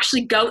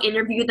actually go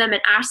interview them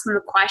and ask them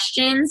the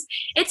questions,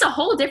 it's a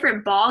whole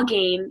different ball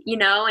game,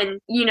 and,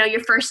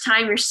 your first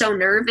time you're so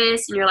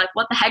nervous and you're like,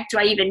 what the heck do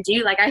I even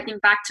do? I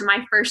think back to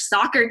my first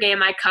soccer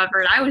game I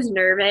covered, I was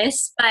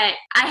nervous, but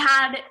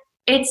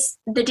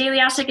the Daily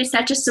Aztec is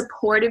such a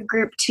supportive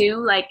group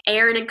too.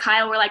 Aaron and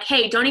Kyle were like,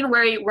 hey, don't even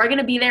worry. We're going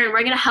to be there and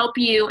we're going to help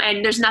you.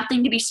 And there's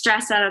nothing to be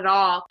stressed out at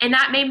all. And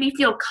that made me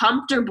feel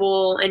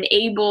comfortable and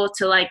able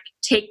to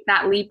take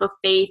that leap of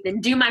faith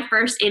and do my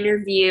first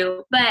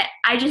interview. But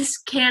I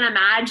just can't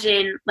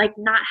imagine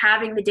not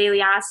having the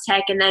Daily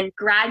Aztec and then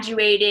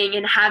graduating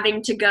and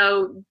having to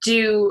go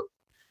do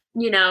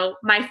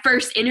my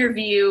first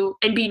interview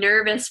and be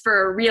nervous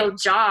for a real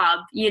job,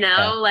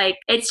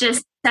 it's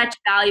just such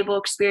a valuable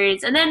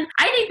experience. And then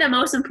I think the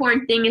most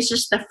important thing is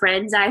just the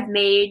friends I've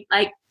made.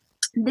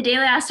 The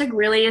Daily Aztec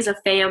really is a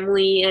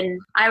family,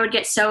 and I would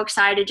get so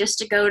excited just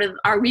to go to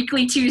our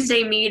weekly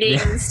Tuesday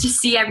meetings to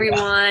see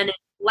everyone, and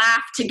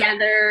laugh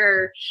together,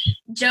 or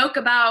joke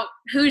about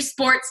whose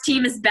sports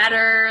team is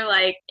better.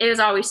 It was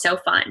always so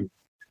fun.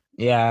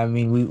 Yeah, I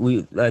mean,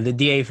 we the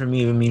DA for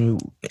me,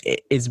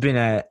 it's been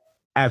a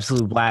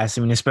absolute blast.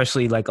 I mean,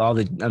 especially all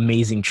the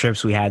amazing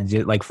trips we had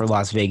for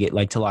Las Vegas,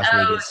 to Las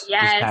Vegas this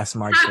past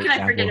March. How could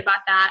I forget about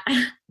that?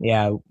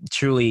 Yeah,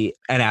 truly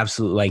an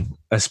absolute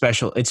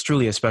it's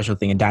truly a special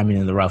thing, a diamond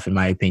in the rough, in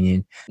my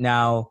opinion.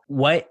 Now,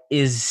 what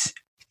is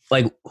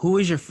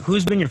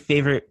who's been your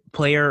favorite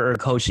player or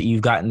coach that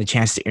you've gotten the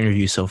chance to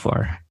interview so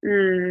far?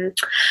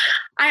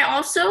 I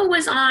also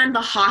was on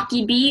the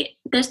hockey beat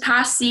this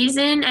past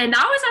season, and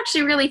that was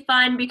actually really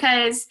fun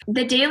because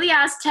the Daily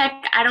Aztec,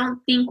 I don't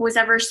think, was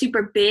ever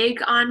super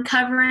big on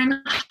covering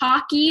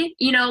hockey.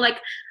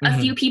 A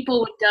few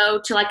people would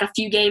go to a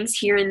few games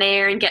here and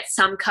there and get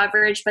some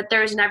coverage, but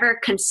there was never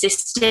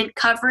consistent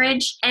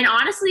coverage. And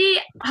honestly,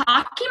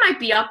 hockey might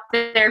be up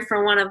there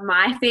for one of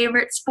my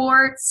favorite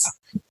sports.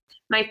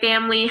 My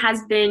family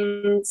has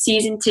been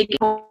season ticket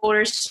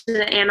holders to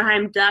the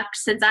Anaheim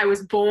Ducks since I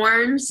was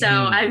born, so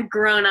I've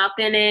grown up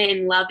in it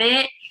and love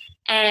it.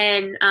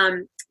 And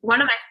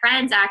one of my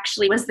friends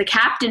actually was the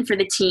captain for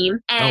the team,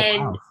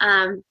 and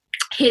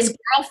his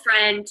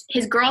girlfriend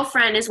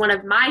is one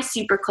of my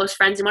super close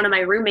friends and one of my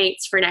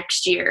roommates for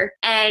next year.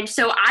 And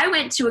so I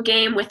went to a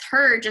game with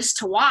her just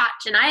to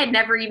watch, and I had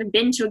never even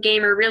been to a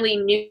game or really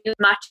knew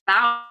much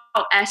about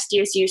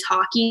SDSU's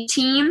hockey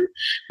team.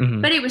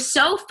 Mm-hmm. But it was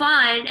so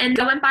fun. And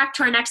I went back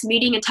to our next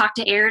meeting and talked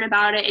to Aaron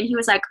about it. And he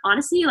was like,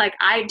 honestly, like,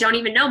 I don't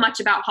even know much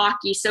about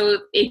hockey. So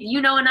if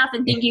you know enough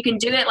and think you can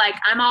do it, like,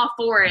 I'm all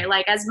for it.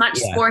 Like, as much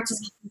sports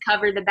as you can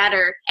cover, the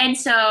better. And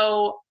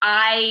so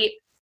I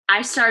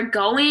started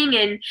going,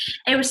 and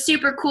it was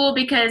super cool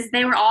because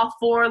they were all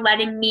for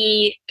letting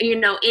me,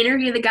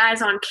 interview the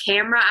guys on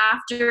camera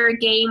after a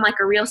game, like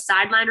a real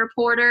sideline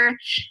reporter.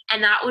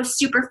 And that was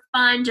super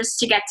fun just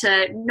to get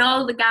to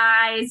know the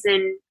guys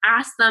and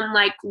ask them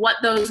like what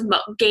those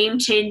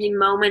game-changing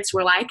moments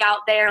were like out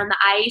there on the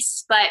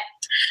ice. But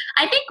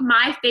I think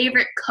my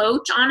favorite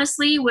coach,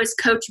 honestly, was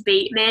Coach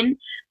Bateman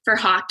for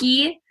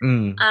hockey.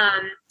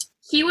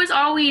 He was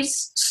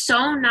always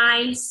so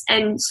nice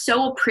and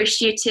so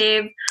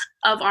appreciative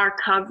of our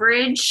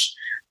coverage.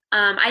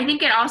 I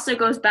think it also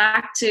goes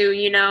back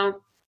to,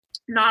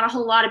 not a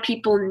whole lot of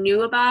people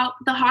knew about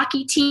the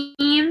hockey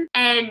team.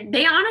 And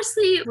they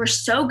honestly were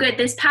so good.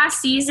 This past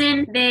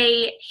season,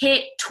 they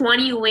hit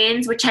 20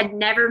 wins, which had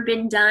never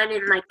been done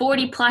in like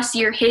 40-plus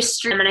year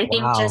history. And I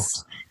think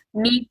just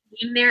me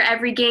being there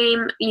every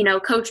game,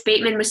 Coach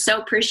Bateman was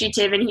so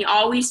appreciative. And he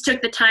always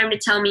took the time to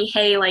tell me,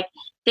 hey, like,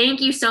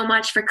 thank you so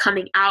much for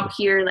coming out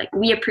here. Like,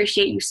 we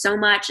appreciate you so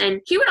much.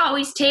 And he would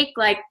always take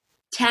like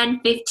 10,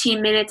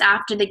 15 minutes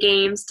after the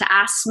games to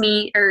ask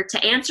me or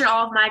to answer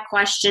all of my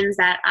questions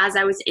that as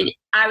I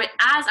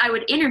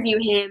would interview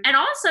him. And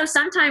also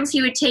sometimes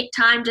he would take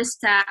time just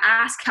to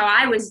ask how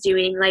I was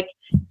doing. Like,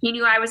 he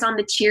knew I was on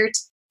the cheer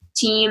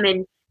team,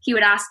 and he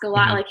would ask a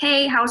lot like,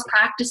 hey, how's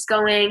practice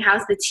going?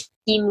 How's the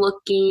team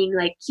looking?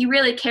 Like, he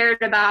really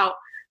cared about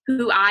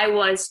who I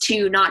was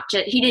too,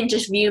 he didn't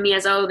just view me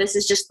as, oh, this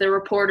is just the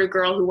reporter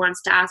girl who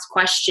wants to ask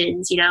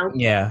questions,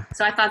 Yeah.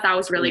 So I thought that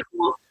was really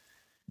cool.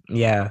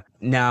 Yeah.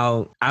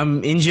 Now,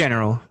 in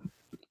general,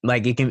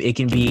 like it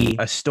can be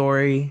a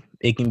story,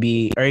 it can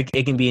be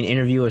an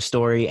interview, a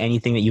story,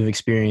 anything that you've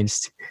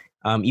experienced.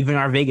 Even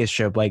our Vegas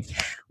trip, like,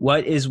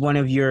 what is one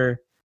of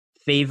your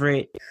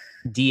favorite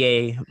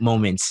DA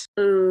moments?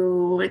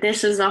 Ooh,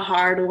 this is a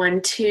hard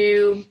one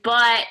too,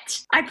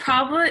 but I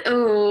probably,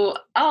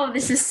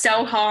 this is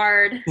so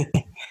hard.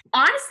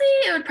 Honestly,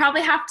 it would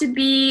probably have to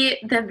be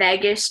the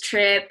Vegas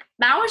trip.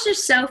 That was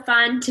just so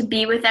fun to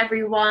be with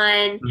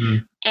everyone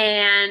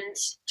and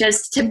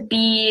just to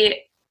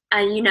be,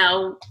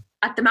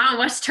 at the Mountain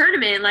West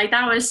tournament. Like,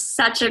 that was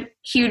such a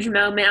huge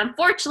moment.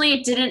 Unfortunately,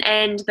 it didn't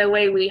end the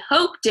way we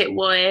hoped it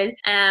would.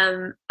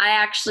 I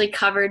actually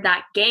covered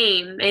that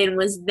game and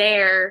was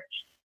there.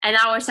 And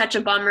that was such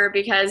a bummer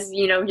because,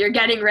 you're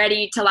getting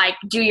ready to like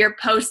do your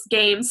post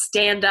game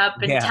stand up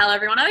and tell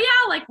everyone, oh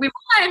yeah, like we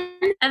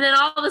won. And then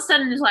all of a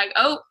sudden it's like,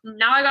 oh,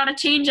 now I got to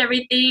change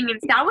everything. And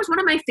that was one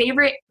of my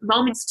favorite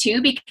moments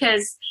too,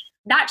 because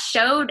that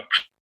showed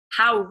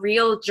how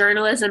real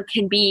journalism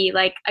can be.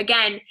 Like,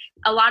 again,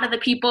 a lot of the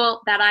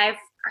people that I've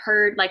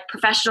heard, like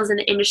professionals in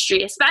the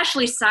industry,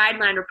 especially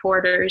sideline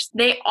reporters,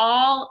 they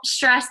all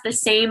stress the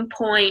same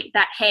point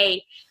that,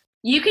 hey,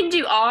 you can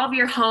do all of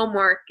your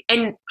homework,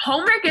 and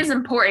homework is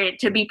important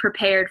to be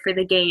prepared for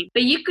the game,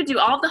 but you could do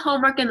all the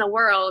homework in the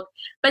world,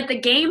 but the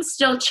game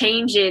still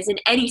changes in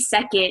any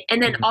second.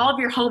 And then all of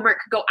your homework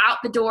could go out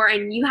the door,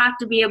 and you have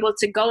to be able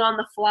to go on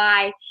the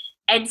fly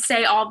and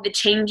say all of the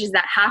changes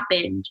that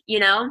happened,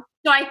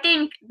 So I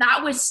think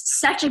that was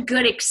such a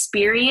good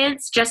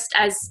experience just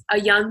as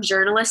a young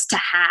journalist to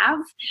have,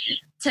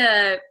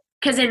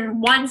 because in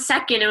 1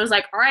 second it was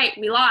like, all right,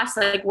 we lost.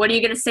 Like, what are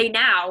you going to say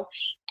now?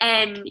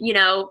 And,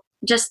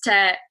 just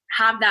to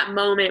have that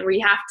moment where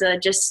you have to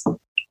just,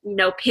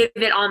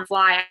 pivot on the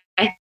fly.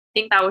 I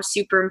think that was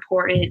super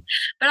important.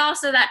 But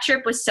also that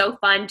trip was so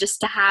fun just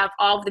to have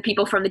all of the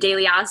people from the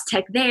Daily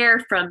Aztec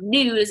there, from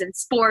news and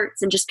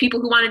sports, and just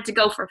people who wanted to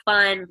go for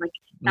fun. Like,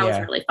 that was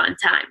a really fun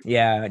time.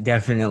 Yeah,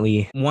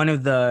 definitely. One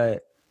of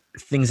the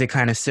things that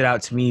kind of stood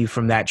out to me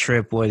from that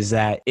trip was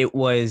that it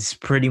was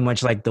pretty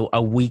much like a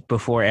week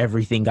before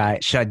everything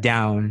got shut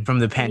down from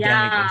the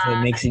pandemic. And so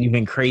it makes it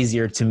even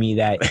crazier to me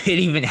that it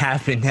even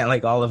happened, that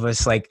like all of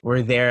us like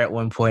were there at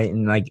one point,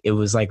 and like it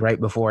was like right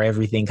before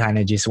everything kind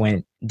of just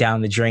went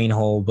down the drain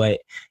hole.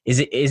 But is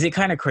it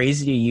kind of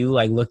crazy to you,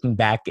 like looking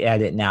back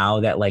at it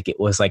now, that like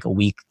it was like a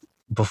week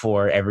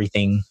before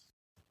everything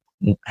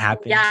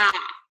happened? Yeah.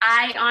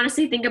 I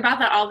honestly think about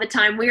that all the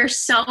time. We are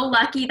so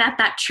lucky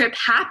that trip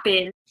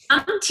happened.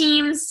 Some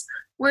teams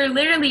were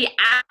literally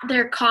at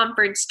their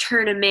conference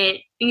tournament,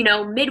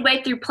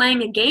 midway through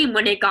playing a game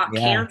when it got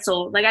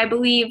canceled. Like, I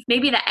believe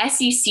maybe the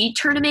SEC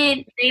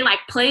tournament, they like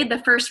played the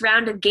first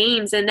round of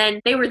games, and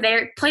then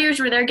players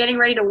were there getting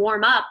ready to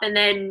warm up, and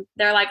then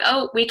they're like,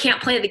 oh, we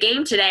can't play the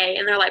game today.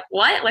 And they're like,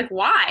 what? Like,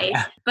 why?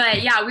 Yeah.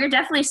 But yeah, we're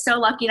definitely so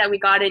lucky that we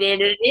got it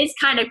in. It is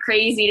kind of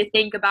crazy to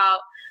think about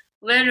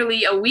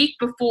literally a week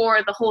before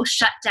the whole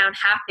shutdown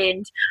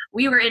happened,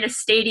 we were in a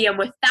stadium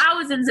with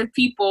thousands of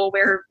people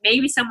where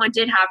maybe someone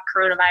did have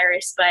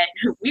coronavirus,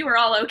 but we were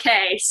all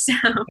okay. So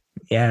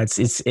Yeah,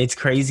 it's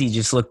crazy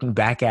just looking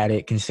back at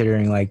it,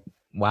 considering like,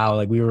 wow,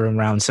 like we were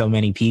around so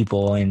many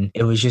people, and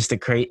it was just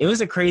it was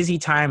a crazy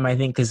time, I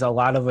think, because a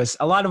lot of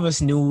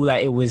us knew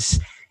that it was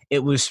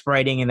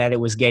spreading and that it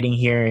was getting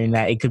here and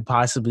that it could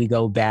possibly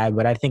go bad.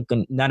 But I think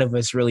none of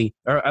us really,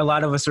 or a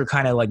lot of us were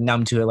kind of like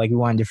numb to it. Like we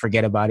wanted to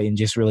forget about it and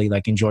just really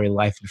like enjoy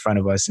life in front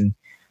of us. And,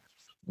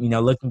 you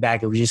know, looking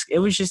back, it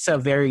was just a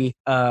very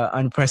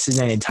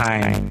unprecedented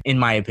time, in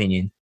my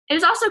opinion. it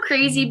was also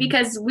crazy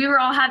because we were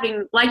all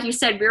having, like you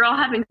said, we were all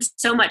having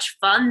so much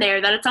fun there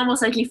that it's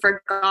almost like you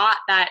forgot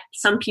that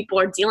some people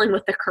are dealing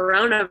with the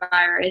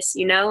coronavirus,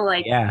 you know,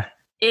 like Yeah.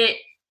 It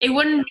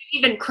wouldn't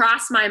even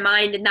cross my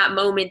mind in that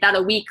moment that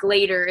a week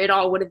later it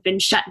all would have been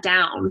shut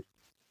down.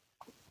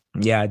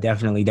 Yeah,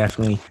 definitely.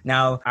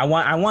 Now, I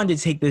wanted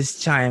to take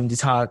this time to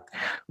talk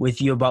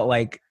with you about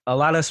like a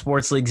lot of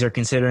sports leagues are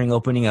considering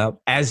opening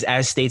up as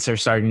states are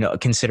starting to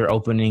consider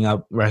opening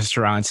up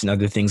restaurants and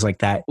other things like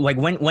that. Like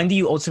when do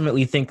you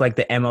ultimately think like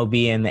the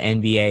MLB and the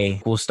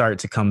NBA will start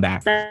to come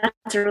back?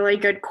 That's a really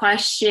good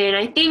question.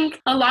 I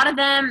think a lot of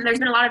them, there's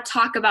been a lot of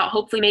talk about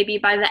hopefully maybe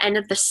by the end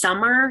of the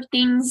summer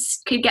things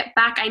could get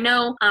back. I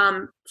know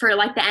for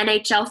like the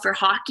NHL for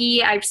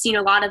hockey, I've seen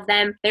a lot of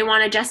them, they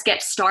want to just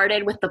get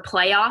started with the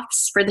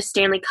playoffs for the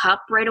Stanley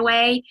Cup right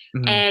away.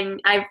 Mm-hmm.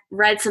 And I've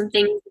read some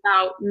things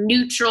about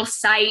neutral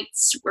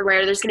sites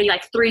where there's going to be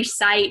like 3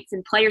 sites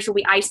and players will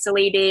be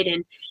isolated,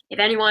 and if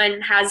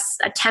anyone has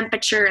a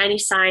temperature, any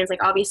signs,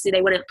 like obviously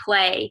they wouldn't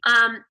play.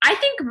 I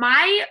think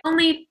my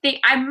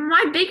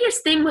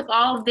biggest thing with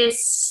all of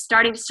this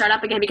starting to start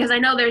up again, because I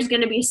know there's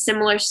going to be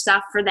similar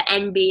stuff for the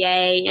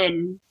NBA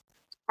and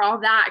all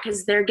that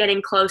because they're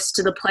getting close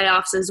to the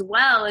playoffs as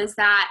well, is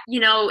that, you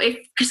know,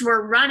 because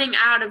we're running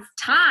out of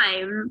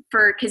time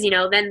because, you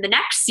know, then the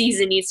next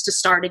season needs to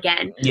start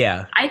again.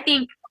 Yeah. I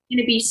think going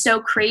to be so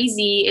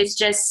crazy is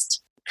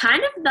just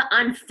kind of the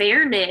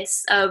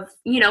unfairness of,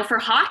 you know, for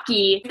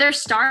hockey, they're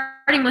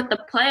starting with the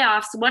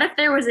playoffs. What if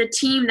there was a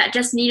team that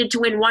just needed to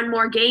win one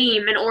more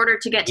game in order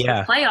to get to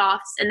the playoffs,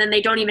 and then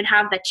they don't even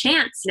have the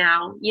chance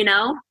now, you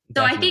know?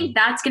 So definitely. I think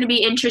that's going to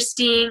be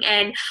interesting.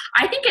 And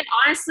I think it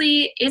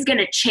honestly is going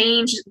to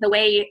change the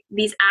way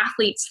these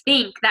athletes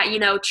think that, you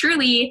know,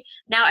 truly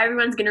now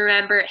everyone's going to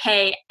remember,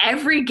 hey,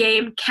 every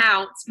game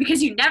counts,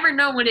 because you never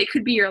know when it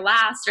could be your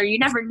last, or you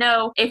never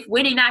know if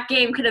winning that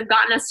game could have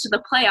gotten us to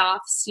the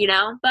playoffs, you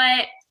know?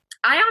 But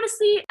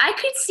I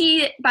could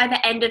see by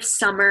the end of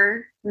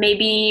summer,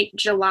 maybe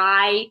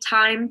July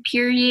time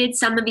period,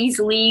 some of these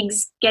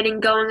leagues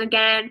getting going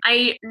again.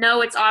 I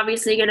know it's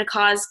obviously going to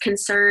cause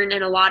concern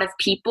in a lot of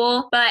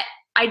people, but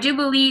I do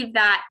believe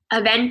that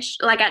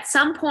at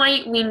some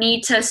point we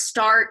need to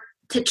start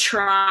to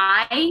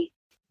try,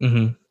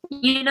 mm-hmm.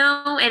 you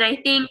know, and I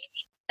think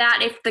that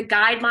if the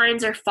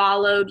guidelines are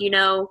followed, you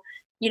know,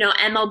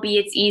 MLB,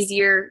 it's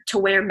easier to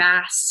wear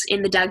masks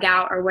in the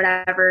dugout or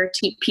whatever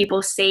to keep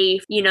people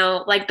safe. You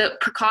know, like the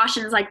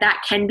precautions like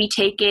that can be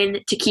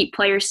taken to keep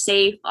players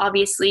safe.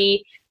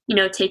 Obviously, you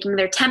know, taking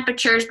their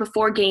temperatures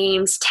before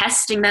games,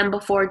 testing them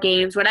before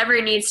games, whatever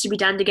it needs to be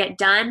done to get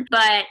done.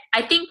 But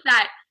I think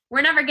that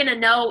we're never going to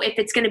know if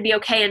it's going to be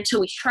okay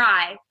until we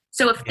try.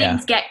 So if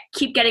things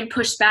keep getting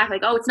pushed back,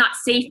 like, oh, it's not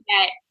safe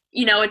yet,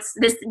 you know, it's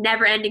this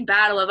never-ending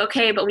battle of,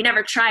 okay, but we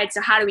never tried,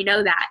 so how do we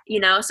know that, you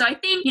know? So I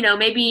think, you know,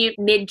 maybe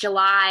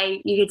mid-July,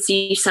 you could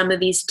see some of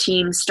these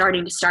teams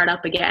starting to start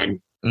up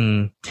again.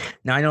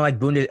 Now, I know like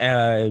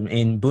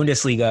in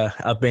Bundesliga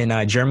up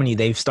in Germany,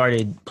 they've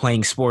started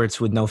playing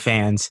sports with no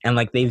fans. And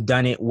like they've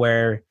done it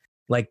where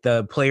like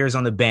the players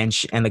on the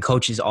bench and the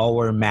coaches all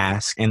wear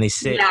masks and they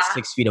sit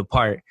 6 feet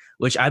apart,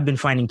 which I've been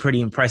finding pretty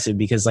impressive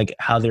because like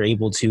how they're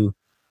able to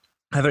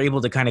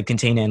kind of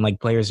contain it. And like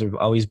players have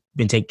always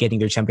been getting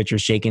their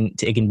temperatures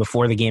taken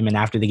before the game and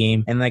after the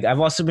game. And like,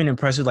 I've also been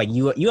impressed with like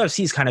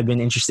UFC's kind of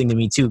been interesting to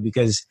me too,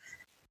 because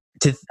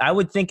I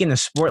would think in a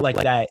sport like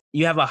that,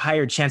 you have a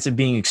higher chance of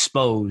being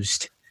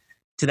exposed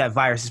to that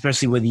virus,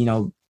 especially with, you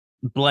know,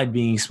 blood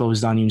being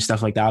exposed on you and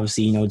stuff like that.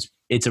 Obviously, you know,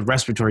 it's a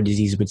respiratory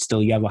disease, but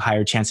still you have a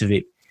higher chance of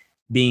it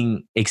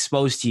being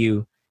exposed to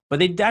you. But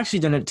they've actually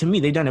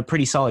they've done a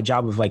pretty solid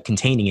job of like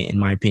containing it, in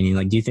my opinion.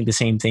 Like, do you think the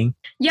same thing?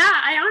 Yeah,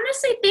 I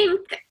honestly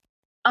think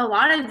a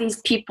lot of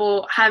these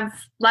people have,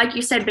 like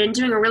you said, been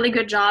doing a really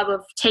good job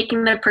of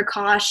taking the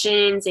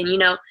precautions and, you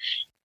know,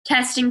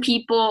 testing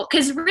people.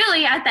 Because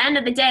really, at the end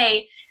of the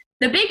day,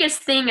 the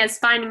biggest thing is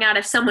finding out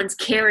if someone's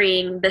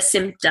carrying the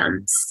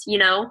symptoms, you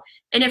know?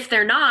 And if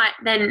they're not,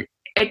 then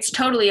it's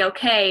totally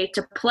okay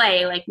to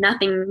play. Like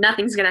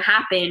nothing's going to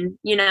happen,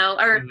 you know?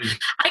 Or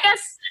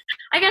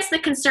I guess the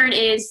concern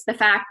is the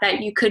fact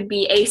that you could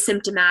be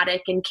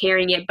asymptomatic and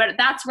carrying it. But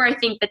that's where I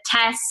think the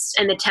tests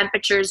and the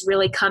temperatures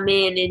really come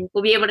in, and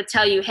we'll be able to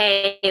tell you,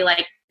 hey,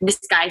 like this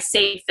guy's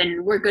safe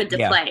and we're good to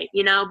play,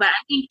 you know? But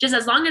I think just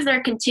as long as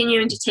they're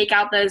continuing to take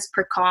out those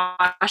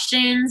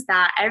precautions,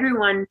 that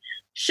everyone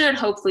should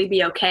hopefully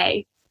be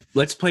okay.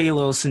 Let's play a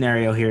little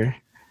scenario here.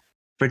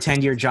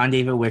 pretend you're John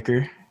David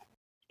Wicker,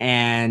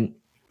 and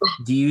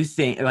do you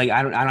think, like,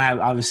 I don't have,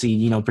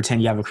 obviously,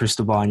 pretend you have a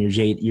crystal ball and you're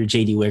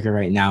JD Wicker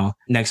right now.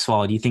 Next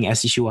fall, do you think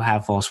SDSU will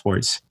have fall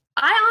sports?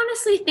 I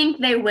honestly think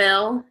they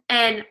will.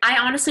 And I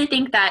honestly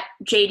think that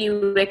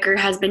JD Wicker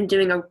has been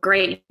doing a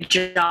great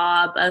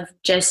job of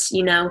just,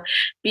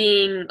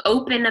 being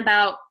open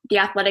about the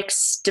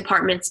athletics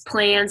department's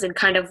plans and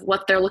kind of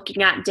what they're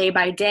looking at day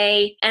by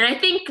day. And I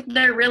think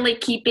they're really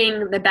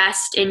keeping the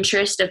best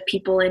interest of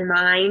people in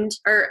mind,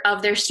 or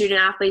of their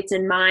student athletes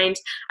in mind.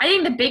 I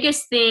think the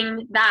biggest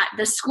thing that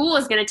the school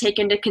is going to take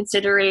into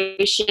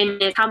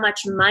consideration is how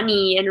much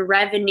money and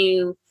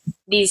revenue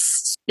the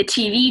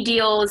TV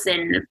deals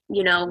and,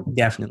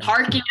 Definitely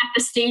parking at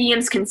the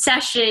stadiums,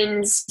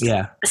 concessions,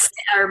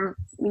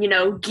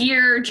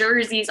 gear,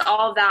 jerseys,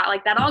 all of that,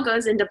 like that all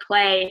goes into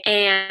play.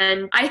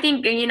 And I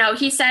think,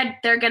 he said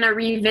they're going to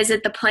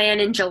revisit the plan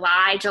in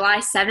July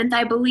 7th,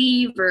 I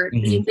believe, or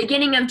the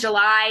beginning of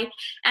July.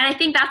 And I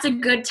think that's a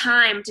good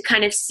time to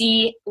kind of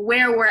see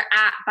where we're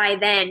at by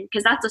then,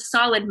 because that's a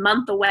solid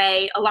month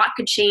away. A lot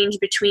could change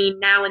between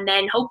now and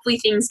then. Hopefully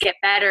things get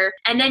better.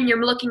 And then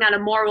you're looking at a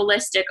more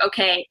realistic,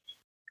 okay,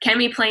 can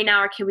we play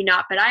now or can we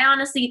not? But I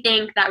honestly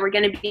think that we're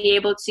going to be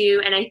able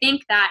to, and I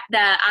think that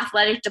the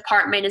athletic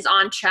department is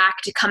on track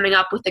to coming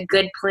up with a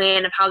good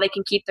plan of how they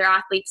can keep their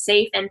athletes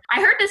safe. And I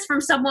heard this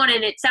from someone,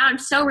 and it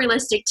sounds so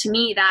realistic to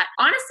me, that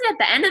honestly, at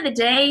the end of the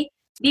day,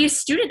 these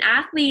student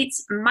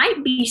athletes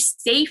might be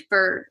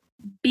safer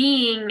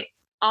being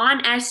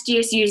on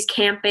SDSU's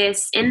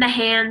campus in the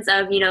hands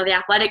of, the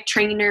athletic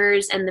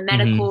trainers and the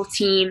medical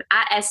team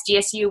at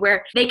SDSU,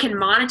 where they can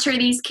monitor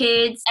these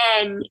kids.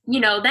 And,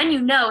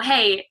 then,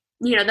 hey,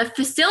 the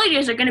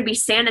facilities are going to be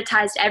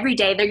sanitized every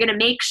day. They're going to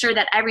make sure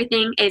that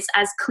everything is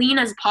as clean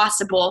as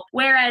possible.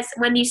 Whereas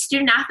when these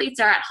student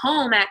athletes are at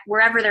home, at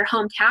wherever their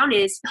hometown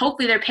is,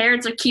 hopefully their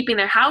parents are keeping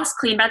their house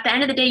clean. But at the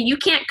end of the day, you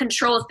can't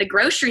control if the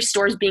grocery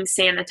store is being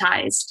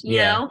sanitized, you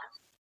know?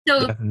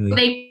 So definitely.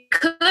 They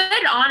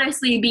could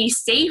honestly be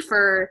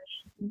safer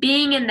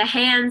being in the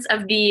hands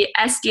of the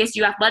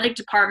SDSU athletic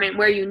department,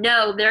 where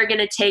they're going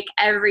to take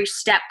every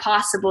step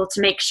possible to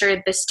make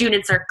sure the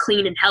students are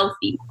clean and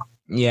healthy.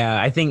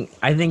 Yeah, I think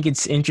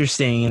it's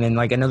interesting. And then,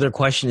 like, another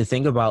question to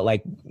think about,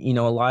 like, a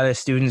lot of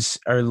students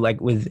are,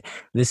 like, with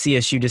the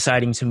CSU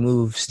deciding to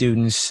move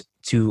students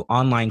to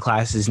online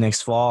classes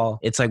next fall,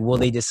 it's like, will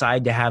they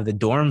decide to have the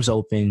dorms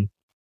open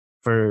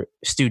for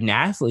student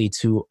athletes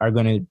who are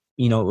going to,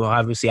 will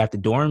obviously have to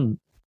dorm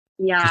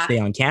to stay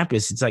on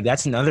campus? It's like,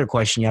 that's another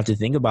question you have to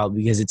think about,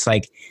 because it's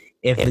like,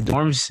 if the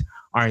dorms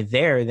aren't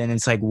there, then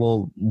it's like,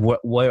 well,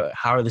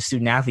 how are the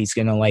student athletes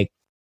going to, like,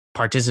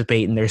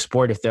 participate in their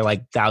sport if they're,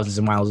 like, thousands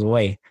of miles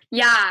away?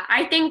 Yeah,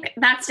 I think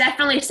that's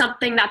definitely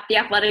something that the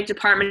athletic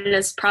department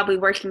is probably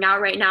working out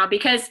right now,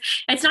 because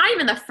it's not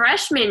even the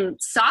freshmen.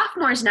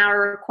 Sophomores now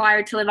are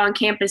required to live on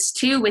campus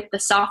too, with the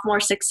sophomore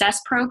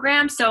success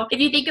program. So if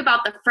you think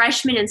about the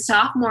freshmen and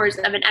sophomores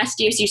of an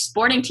SDSU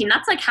sporting team,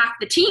 that's like half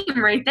the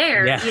team right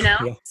there, Yeah.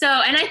 So,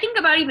 and I think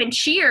about even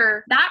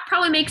cheer, that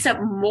probably makes up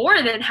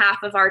more than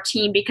half of our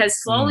team, because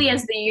slowly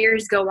as the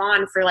years go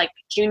on for, like,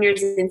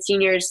 juniors and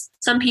seniors,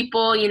 some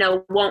people,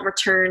 won't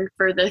return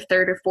for the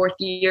third or fourth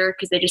year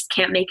because they just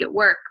can't make it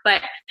work.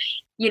 But,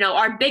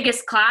 our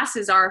biggest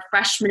classes are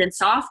freshmen and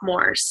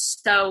sophomores.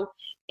 So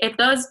if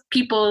those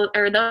people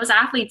or those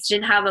athletes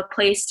didn't have a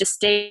place to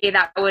stay,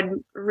 that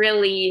would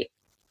really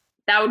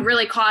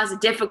cause a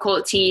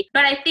difficulty.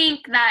 But I think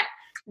that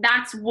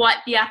that's what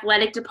the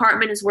athletic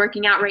department is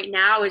working out right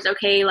now is,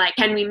 okay, like,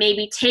 can we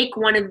maybe take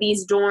one of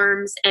these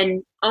dorms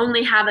and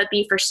only have it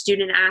be for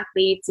student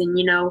athletes and,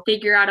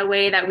 figure out a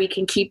way that we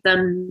can keep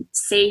them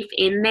safe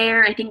in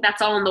there. I think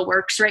that's all in the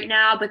works right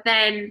now. But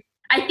then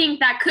I think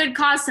that could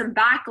cause some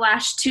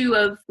backlash too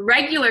of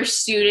regular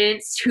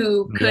students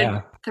who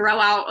could throw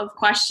out a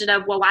question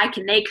of, well, why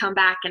can they come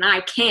back and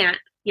I can't,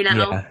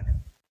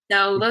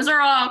 So those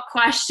are all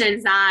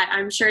questions that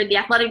I'm sure the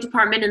athletic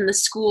department and the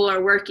school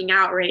are working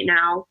out right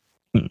now.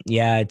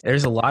 Yeah,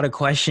 there's a lot of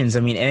questions.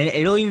 I mean, and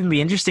it'll even be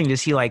interesting to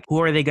see, like,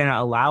 who are they going to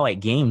allow at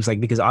games? Like,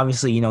 because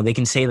obviously, they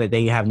can say that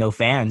they have no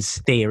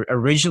fans. They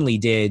originally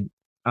did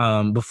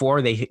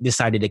before they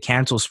decided to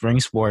cancel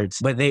spring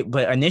sports. But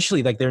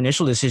initially, like, their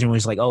initial decision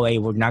was like, oh, hey,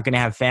 we're not going to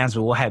have fans,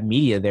 but we'll have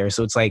media there.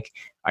 So it's like,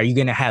 are you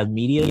going to have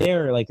media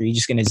there? Or, like, are you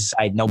just going to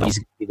decide nobody's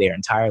going to be there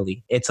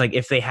entirely? It's like,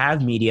 if they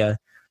have media,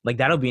 like,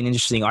 that'll be an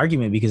interesting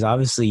argument, because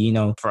obviously,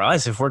 for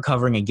us, if we're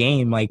covering a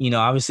game, like,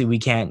 obviously we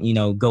can't,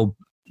 go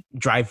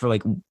drive for,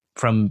 like,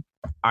 from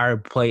our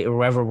place or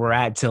wherever we're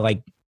at to,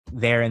 like,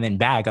 there and then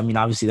back. I mean,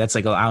 obviously that's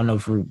like, I don't know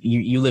if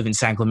you live in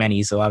San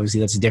Clemente, so obviously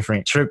that's a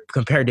different trip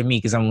compared to me,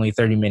 because I'm only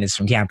 30 minutes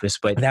from campus.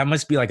 But that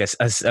must be like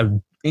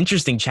a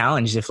interesting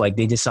challenge if, like,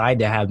 they decide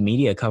to have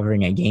media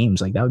covering at games.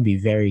 Like, that would be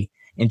very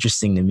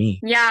interesting to me.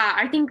 Yeah,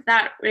 I think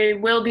that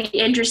it will be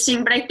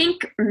interesting, but I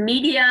think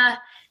media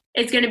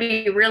is going to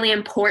be really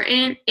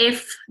important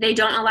if they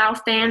don't allow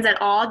fans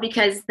at all,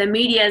 because the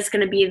media is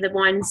going to be the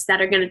ones that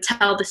are going to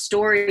tell the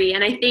story.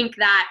 And I think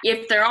that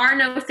if there are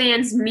no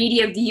fans,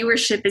 media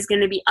viewership is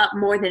going to be up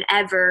more than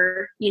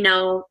ever. You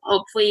know,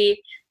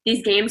 hopefully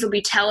these games will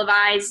be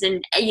televised,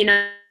 and, you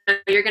know,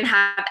 you're going to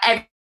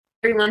have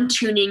everyone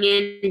tuning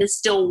in to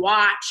still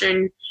watch,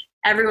 and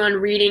everyone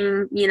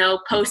reading, you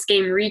know,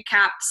 post-game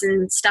recaps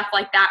and stuff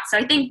like that. So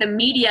I think the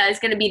media is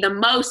going to be the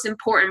most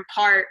important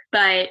part.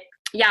 But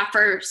yeah,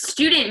 for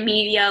student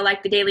media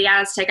like the Daily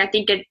Aztec, I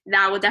think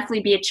that will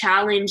definitely be a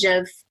challenge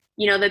of,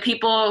 you know, the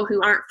people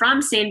who aren't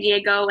from San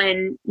Diego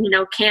and, you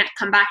know, can't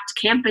come back to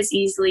campus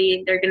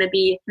easily. They're going to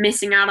be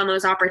missing out on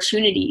those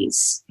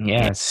opportunities.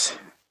 Yes,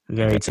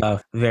 very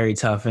tough, very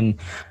tough. And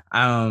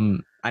now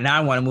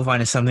I want to move on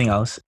to something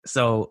else.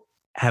 So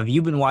have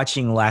you been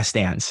watching Last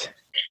Dance?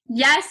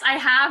 Yes, I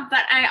have,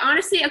 but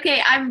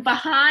I'm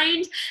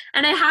behind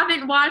and I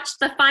haven't watched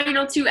the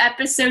final 2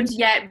 episodes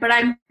yet, but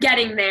I'm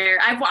getting there.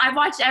 I've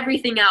watched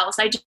everything else.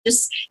 We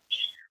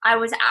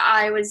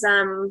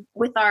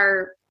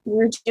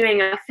were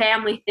doing a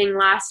family thing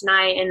last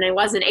night and I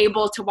wasn't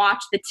able to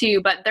watch the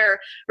 2, but they're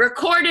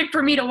recorded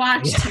for me to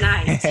watch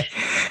tonight.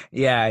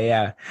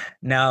 Yeah.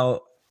 Now,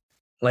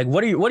 like,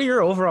 what are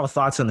your overall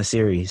thoughts on the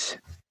series?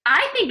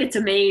 I think it's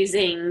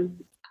amazing.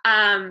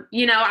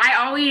 You know, I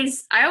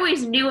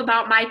always knew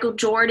about Michael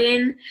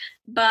Jordan,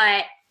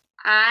 but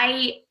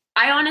I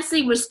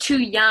honestly was too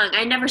young.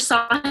 I never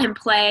saw him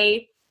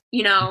play,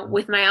 you know,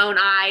 with my own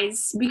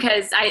eyes,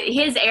 because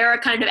his era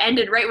kind of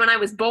ended right when I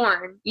was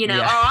born. You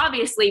know,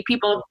 obviously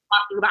people have been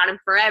talking about him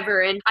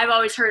forever, and I've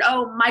always heard,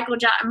 oh,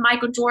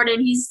 Michael Jordan,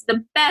 he's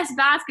the best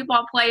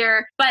basketball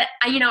player. But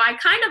you know, I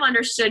kind of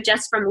understood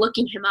just from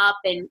looking him up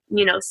and,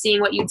 you know, seeing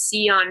what you'd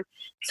see on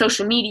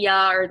social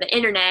media or the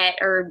internet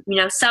or, you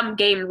know, some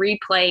game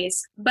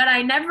replays, but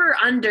I never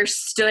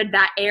understood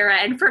that era.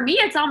 And for me,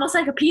 it's almost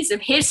like a piece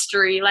of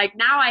history. Like,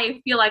 now I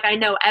feel like I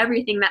know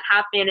everything that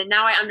happened, and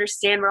now I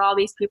understand what all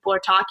these people are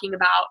talking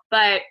about.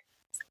 But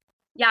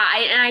yeah,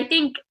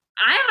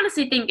 I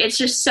honestly think it's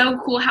just so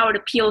cool how it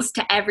appeals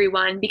to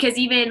everyone, because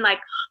even like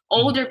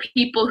older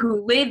people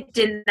who lived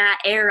in that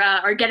era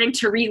are getting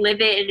to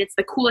relive it, and it's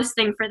the coolest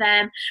thing for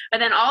them. But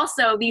then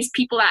also these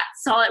people that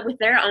saw it with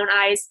their own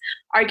eyes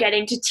are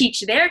getting to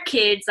teach their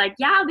kids, like,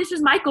 yeah, this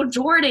was Michael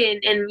Jordan.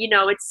 And, you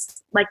know,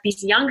 it's like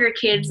these younger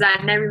kids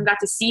that never even got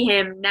to see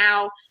him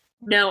now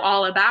know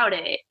all about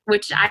it,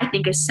 which I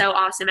think is so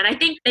awesome. And I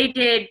think they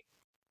did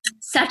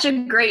such a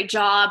great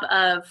job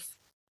of,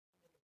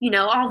 you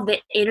know, all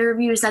the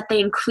interviews that they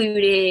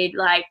included,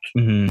 like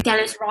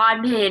Dennis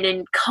Rodman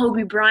and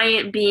Kobe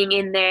Bryant being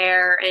in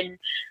there, and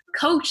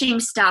coaching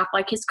staff,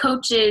 like his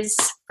coaches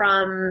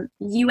from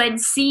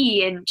UNC,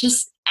 and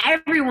just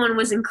everyone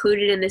was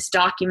included in this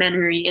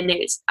documentary. And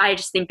I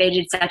just think they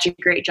did such a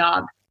great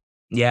job.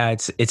 Yeah,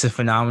 it's a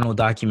phenomenal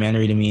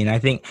documentary to me. And I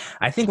think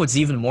what's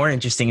even more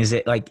interesting is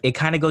that, like, it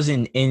kind of goes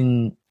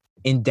in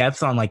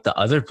depth on like the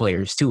other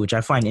players too, which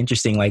I find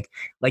interesting. Like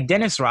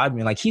Dennis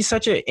Rodman, like, he's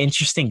such an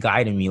interesting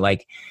guy to me.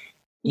 Like,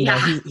 you know,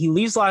 he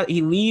leaves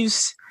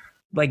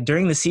like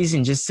during the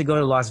season just to go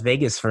to Las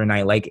Vegas for a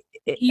night. Like,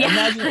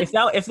 imagine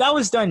if that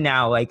was done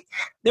now, like,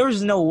 there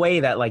was no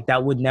way that like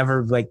that would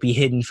never like be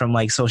hidden from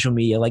like social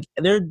media. Like,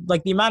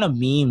 like the amount of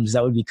memes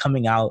that would be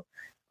coming out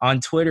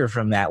on Twitter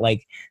from that,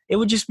 like, it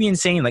would just be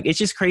insane. Like, it's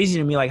just crazy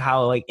to me, like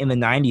how like in the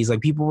 90s,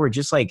 like people were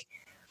just like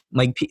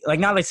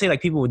not like say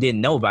like people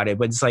didn't know about it,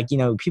 but it's like, you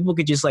know, people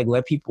could just like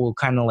let people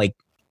kind of like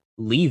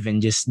leave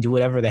and just do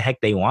whatever the heck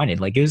they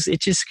wanted. Like, it's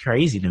just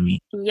crazy to me.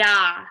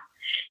 Yeah,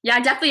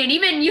 definitely. And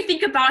even you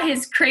think about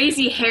his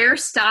crazy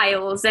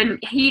hairstyles, and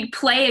he'd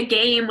play a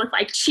game with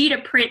like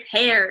cheetah print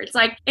hair. It's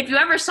like, if you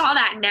ever saw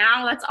that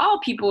now, that's all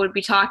people would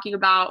be talking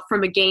about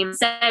from a game.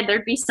 Said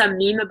there'd be some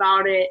meme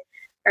about it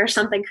or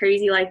something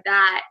crazy like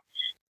that.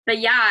 But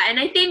yeah, and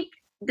I think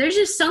there's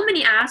just so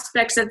many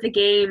aspects of the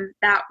game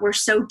that were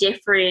so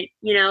different,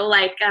 you know,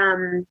 like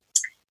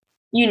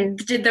you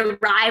did the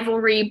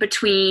rivalry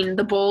between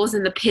the Bulls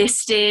and the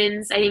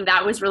Pistons. I think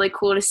that was really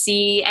cool to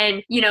see.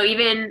 And, you know,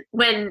 even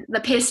when the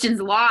Pistons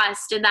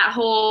lost, and that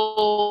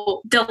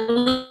whole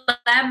dilemma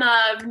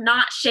of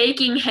not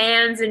shaking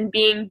hands and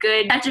being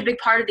good, such a big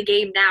part of the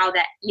game now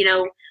that, you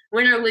know,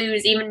 win or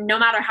lose, even no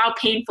matter how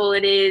painful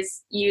it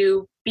is,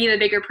 you be the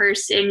bigger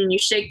person and you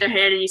shake their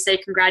hand and you say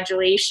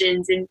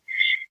congratulations. And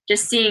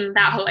just seeing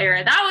that whole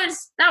era, that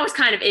was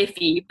kind of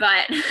iffy,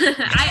 but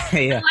I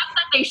like that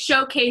they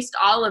showcased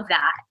all of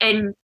that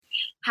and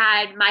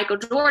had Michael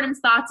Jordan's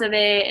thoughts of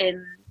it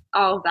and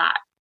all of that.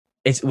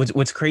 It's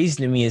what's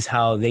crazy to me is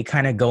how they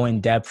kind of go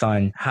in depth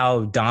on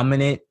how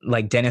dominant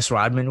like Dennis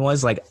Rodman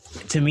was. Like,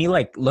 to me,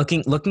 like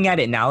looking at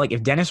it now, like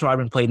if Dennis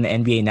Rodman played in the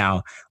NBA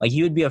now, like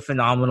he would be a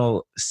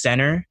phenomenal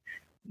center.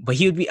 But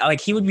he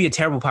would be a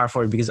terrible power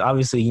forward, because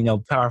obviously, you know,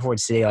 power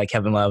forwards today like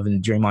Kevin Love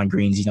and Draymond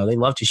Greens, you know, they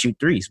love to shoot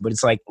threes. But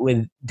it's like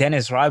with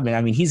Dennis Rodman,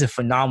 I mean, he's a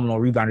phenomenal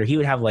rebounder. He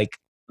would have like,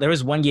 there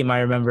was one game I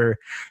remember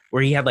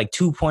where he had like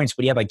 2 points,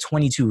 but he had like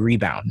 22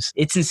 rebounds.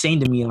 It's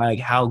insane to me, like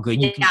how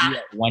good you can be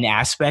at one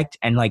aspect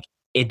and like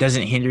it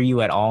doesn't hinder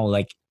you at all.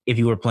 Like if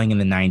you were playing in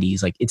the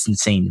 90s, like it's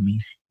insane to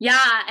me.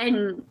 Yeah,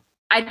 and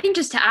I think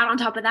just to add on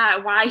top of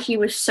that, why he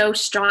was so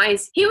strong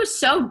is he was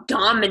so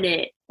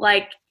dominant.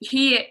 Like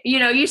he,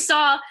 you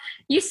saw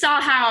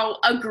how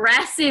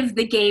aggressive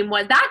the game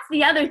was. That's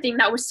the other thing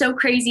that was so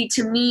crazy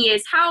to me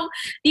is how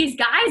these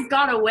guys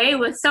got away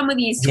with some of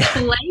these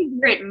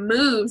flagrant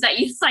moves that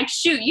you just like,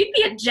 shoot, you'd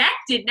be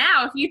ejected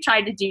now if you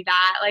tried to do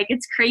that. Like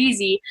it's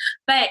crazy.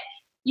 But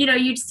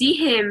you'd see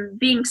him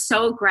being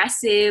so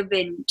aggressive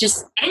and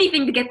just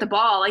anything to get the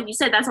ball. Like you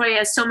said, that's why he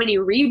has so many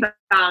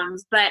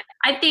rebounds. But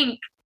I think,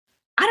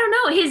 I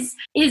don't know,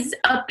 his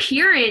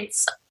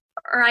appearance,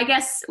 or I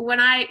guess when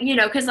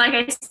because like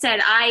I said,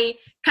 I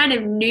kind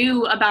of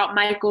knew about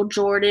Michael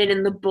Jordan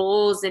and the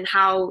Bulls and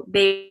how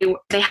they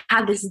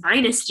had this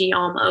dynasty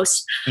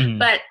almost,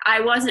 but I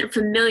wasn't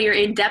familiar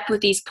in depth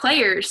with these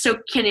players. So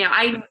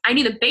I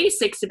knew the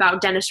basics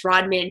about Dennis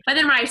Rodman, but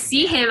then when I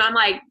see him, I'm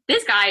like,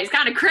 this guy is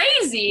kind of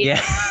crazy.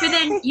 Yeah. But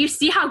then you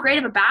see how great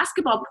of a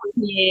basketball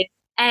player he is.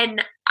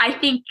 And I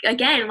think,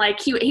 again, like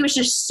he was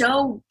just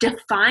so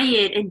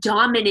defiant and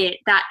dominant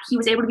that he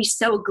was able to be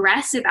so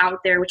aggressive out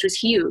there, which was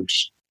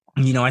huge.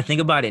 I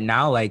think about it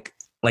now, like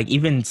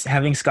even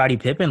having Scottie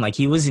Pippen, like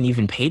he wasn't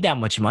even paid that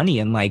much money.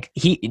 And like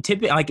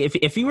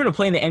if he were to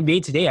play in the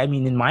NBA today, I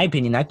mean, in my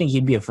opinion, I think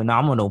he'd be a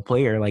phenomenal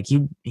player. Like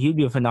he'd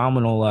be a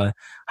phenomenal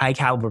high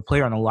caliber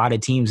player on a lot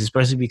of teams,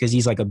 especially because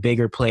he's like a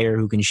bigger player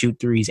who can shoot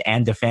threes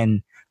and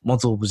defend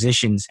multiple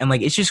positions. And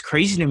like, it's just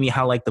crazy to me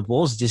how like the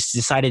Bulls just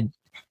decided,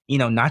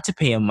 not to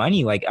pay him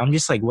money. Like, I'm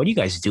just like, what are you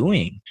guys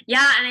doing?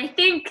 Yeah. And I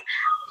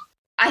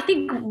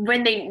think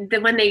when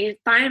they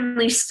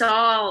finally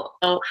saw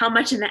how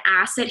much of an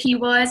asset he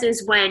was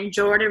is when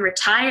Jordan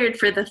retired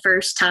for the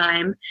first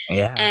time.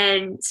 Yeah.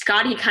 And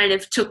Scottie kind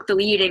of took the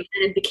lead and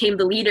kind of became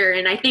the leader.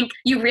 And I think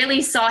you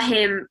really saw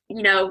him,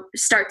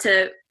 start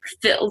to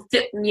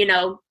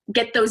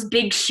get those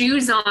big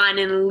shoes on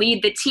and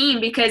lead the team,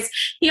 because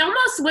he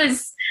almost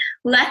was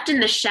left in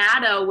the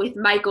shadow with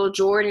Michael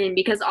Jordan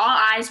because all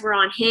eyes were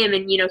on him,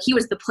 and he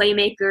was the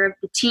playmaker of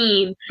the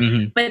team.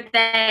 But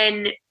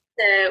then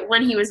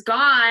when he was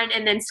gone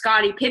and then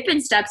Scottie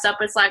Pippen steps up,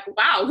 it's like,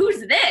 wow,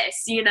 who's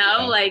this?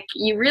 Like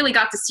you really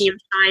got to see him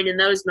shine in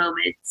those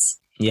moments.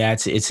 Yeah,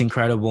 it's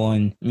incredible.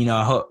 And,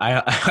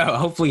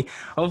 hopefully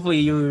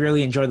you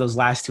really enjoy those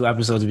last two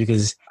episodes,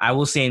 because I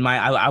will say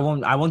I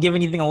won't give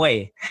anything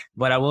away,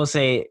 but I will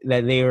say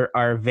that they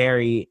are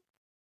very,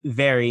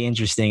 very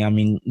interesting. I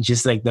mean,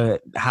 just like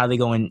how they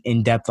go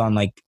in depth on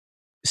like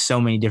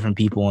so many different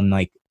people, and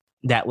like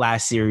that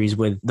last series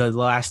with the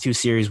last two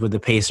series with the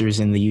Pacers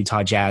and the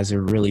Utah Jazz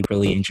are really,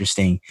 really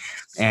interesting.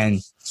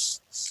 And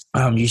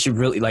you should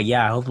really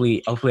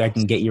hopefully I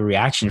can get your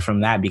reaction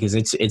from that, because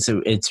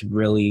it's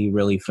really,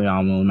 really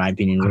phenomenal in my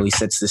opinion. Really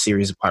sets the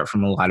series apart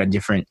from a lot of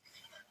different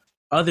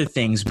other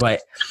things.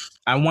 But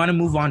I want to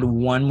move on to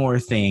one more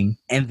thing,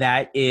 and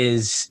that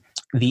is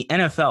the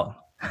NFL.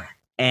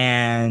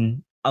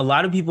 And a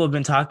lot of people have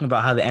been talking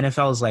about how the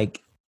NFL is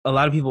like, a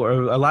lot of people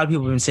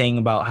have been saying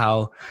about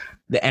how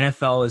the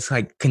NFL is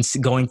like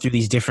going through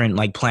these different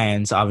like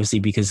plans, obviously,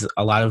 because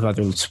a lot of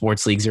other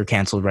sports leagues are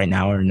canceled right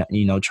now, or,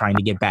 trying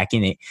to get back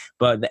in it.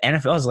 But the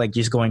NFL is like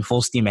just going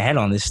full steam ahead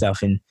on this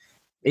stuff. And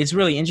it's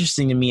really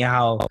interesting to me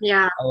how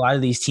a lot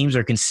of these teams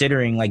are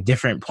considering like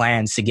different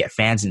plans to get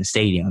fans in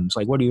stadiums.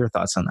 Like, what are your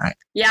thoughts on that?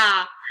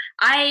 Yeah,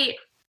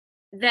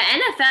 the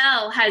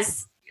NFL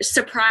has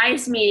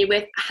surprised me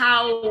with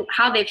how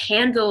they've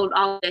handled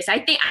all of this. I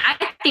think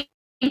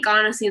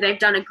honestly they've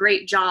done a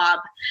great job.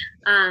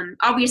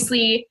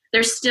 Obviously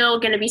there's still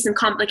going to be some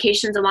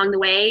complications along the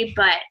way,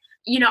 but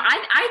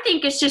I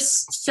think it's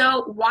just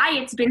so why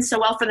it's been so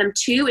well for them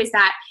too is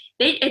that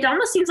it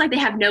almost seems like they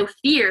have no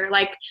fear.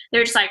 Like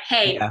they're just like,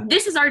 hey,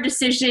 this is our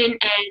decision,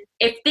 and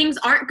if things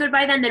aren't good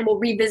by then we'll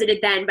revisit it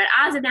then. But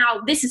as of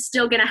now, this is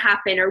still going to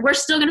happen, or we're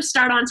still going to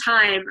start on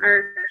time,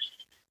 or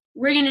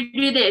we're going to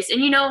do this.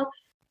 And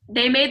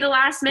they made the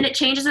last minute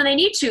changes when they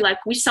need to, like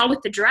we saw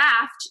with the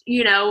draft.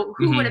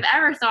 Who would have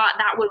ever thought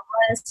that would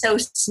run so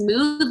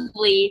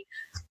smoothly?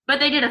 But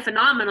they did a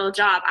phenomenal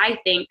job, I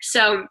think.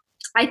 So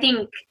I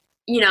think,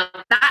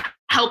 that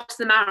helps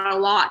them out a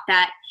lot,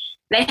 that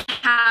they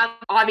have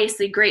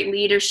obviously great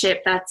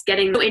leadership. That's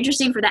getting so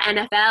interesting for the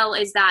NFL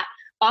is that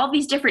all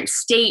these different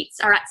states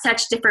are at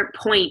such different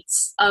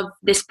points of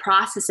this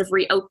process of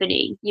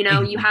reopening.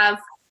 You have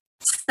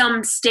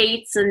some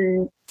states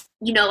and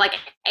like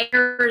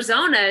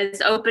Arizona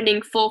is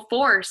opening full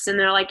force and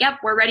they're like, yep,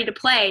 we're ready to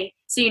play.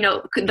 So,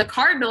 the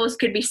Cardinals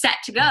could be set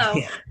to go.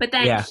 But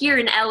then here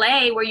in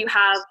LA, where you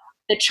have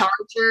the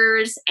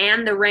Chargers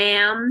and the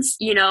Rams,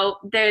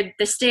 the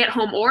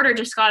stay-at-home order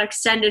just got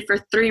extended for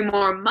 3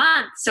 more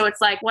months. So it's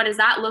like, what does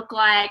that look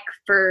like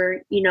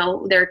for,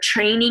 their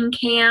training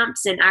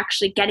camps and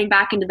actually getting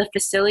back into the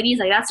facilities?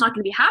 Like, that's not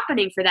going to be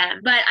happening for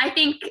them. But I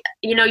think,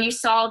 you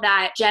saw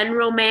that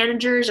general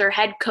managers or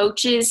head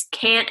coaches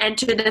can't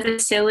enter the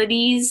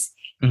facilities,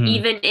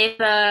 even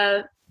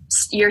if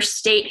your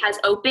state has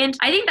opened.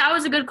 I think that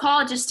was a good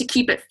call just to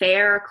keep it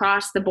fair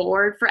across the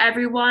board for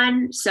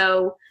everyone.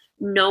 So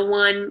no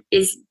one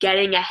is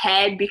getting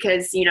ahead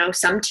because, you know,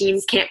 some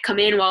teams can't come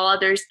in while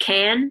others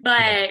can.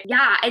 But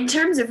yeah, in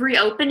terms of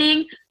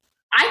reopening,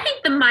 I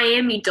think the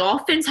Miami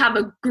Dolphins have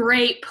a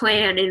great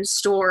plan in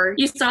store.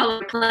 You saw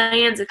the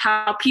plans of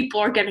how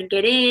people are going to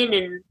get in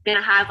and going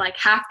to have like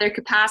half their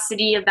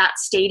capacity of that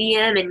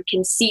stadium and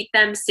can seat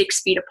them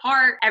 6 feet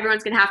apart.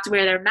 Everyone's going to have to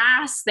wear their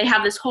masks. They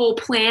have this whole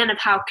plan of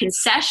how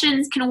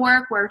concessions can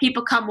work where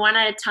people come one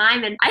at a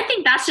time. And I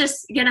think that's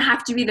just going to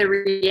have to be the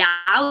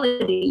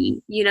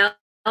reality, you know?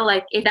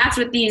 Like if that's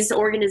what these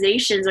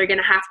organizations are going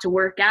to have to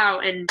work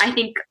out. And I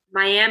think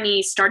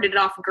Miami started it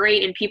off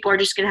great and people are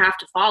just going to have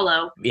to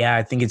follow. Yeah,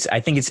 I think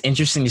it's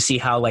interesting to see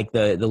how like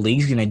the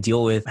league's going to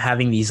deal with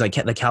having these like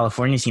the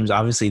California teams,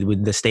 obviously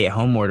with the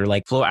stay-at-home order.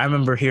 Like I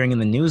remember hearing in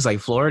the news like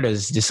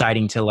Florida's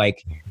deciding to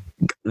like,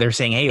 they're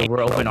saying, hey,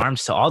 we're open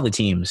arms to all the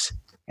teams.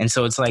 And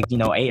so it's like, you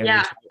know, hey,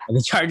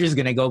 the Chargers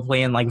going to go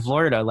play in like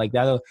Florida?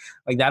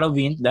 That'll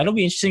be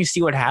interesting to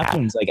see what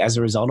happens like as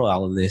a result of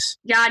all of this.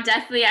 Yeah,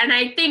 definitely. And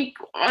I think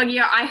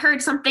I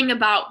heard something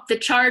about the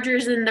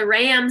Chargers and the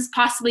Rams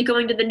possibly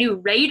going to the new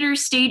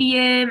Raiders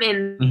stadium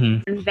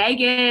in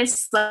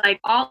Vegas, like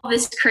all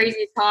this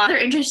crazy talk.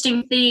 Another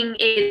interesting thing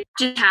is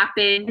just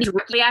happened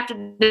shortly after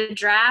the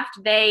draft.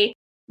 They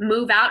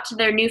move out to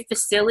their new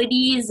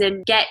facilities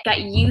and get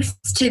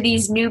used to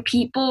these new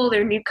people,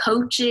 their new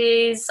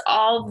coaches,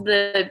 all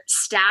the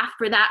staff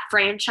for that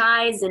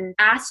franchise, and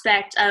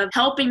aspect of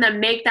helping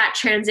them make that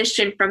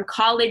transition from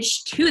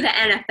college to the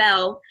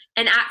NFL.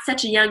 And at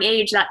such a young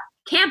age, that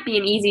can't be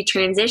an easy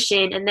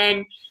transition. And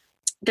then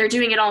they're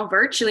doing it all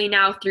virtually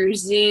now through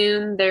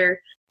Zoom. They're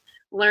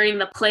learning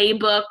the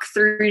playbook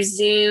through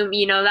Zoom.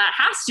 You know, that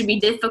has to be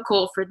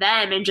difficult for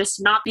them, and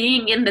just not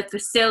being in the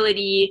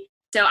facility.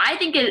 So I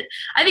think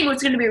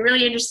what's going to be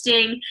really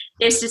interesting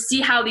is to see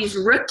how these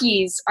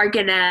rookies are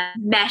going to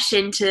mesh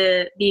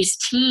into these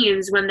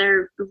teams when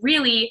they're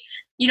really,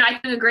 you know, I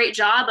think a great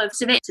job of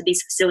submitting to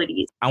these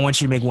facilities. I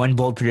want you to make one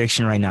bold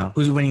prediction right now.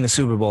 Who's winning the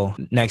Super Bowl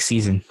next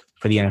season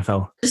for the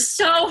NFL?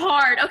 So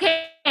hard.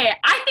 Okay.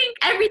 I think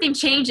everything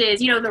changes.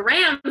 You know, the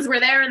Rams were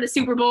there in the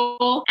Super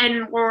Bowl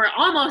and were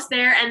almost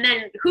there. And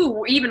then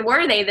who even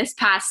were they this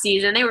past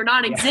season? They were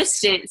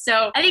non-existent. Yeah.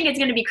 So I think it's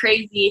going to be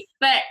crazy.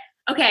 But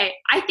okay,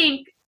 I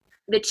think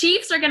the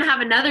Chiefs are going to have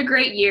another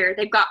great year.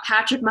 They've got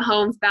Patrick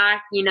Mahomes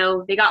back. You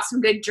know, they got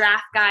some good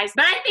draft guys.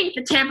 But I think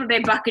the Tampa Bay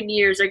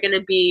Buccaneers are going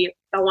to be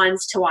the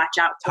ones to watch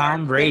out for.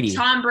 Tom Brady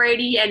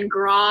and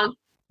Gronk.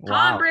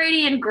 Wow. Tom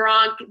Brady and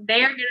Gronk,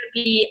 they're going to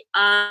be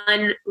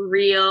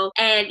unreal.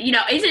 And, you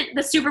know, isn't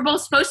the Super Bowl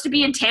supposed to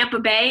be in Tampa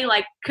Bay?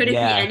 Like, could it be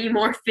any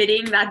more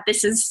fitting that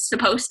this is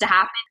supposed to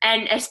happen?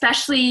 And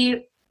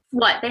especially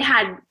they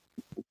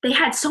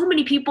had so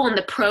many people in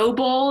the Pro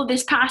Bowl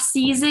this past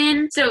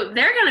season. So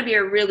they're going to be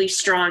a really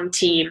strong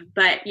team.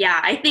 But yeah,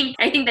 I think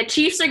the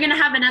Chiefs are going to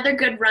have another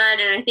good run.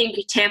 And I think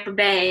Tampa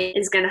Bay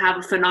is going to have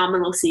a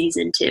phenomenal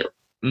season too.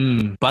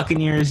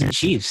 Buccaneers and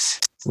Chiefs,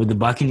 with the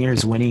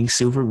Buccaneers winning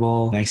Super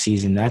Bowl next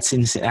season. That's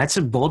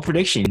a bold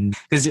prediction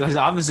because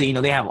obviously, you know,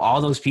 they have all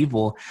those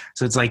people.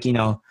 So it's like, you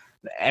know,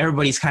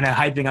 everybody's kind of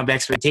hyping up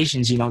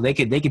expectations. You know, they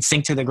could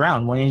sink to the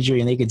ground, one injury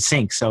and they could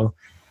sink. So,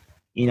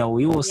 you know,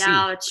 we will see.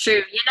 Yeah, it's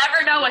true. You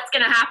never know what's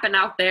going to happen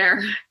out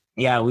there.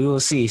 Yeah, we will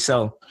see.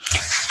 So,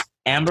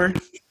 Amber,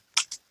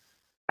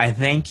 I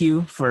thank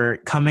you for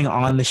coming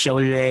on the show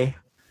today.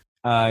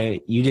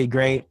 You did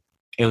great.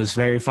 It was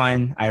very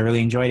fun. I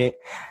really enjoyed it.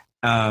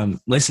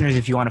 Listeners,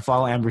 if you want to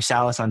follow Amber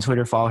Salas on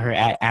Twitter, follow her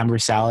at Amber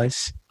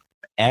Salas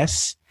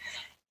S.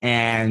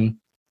 And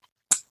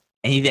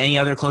any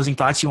other closing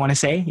thoughts you want to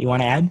say? You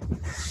want to add?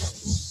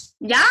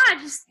 Yeah,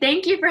 just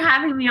thank you for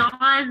having me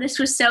on. This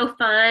was so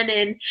fun,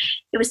 and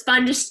it was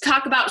fun just to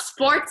talk about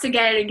sports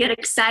again and get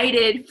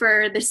excited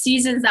for the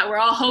seasons that we're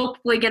all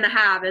hopefully going to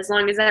have as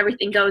long as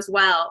everything goes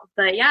well.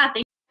 But yeah,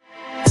 thank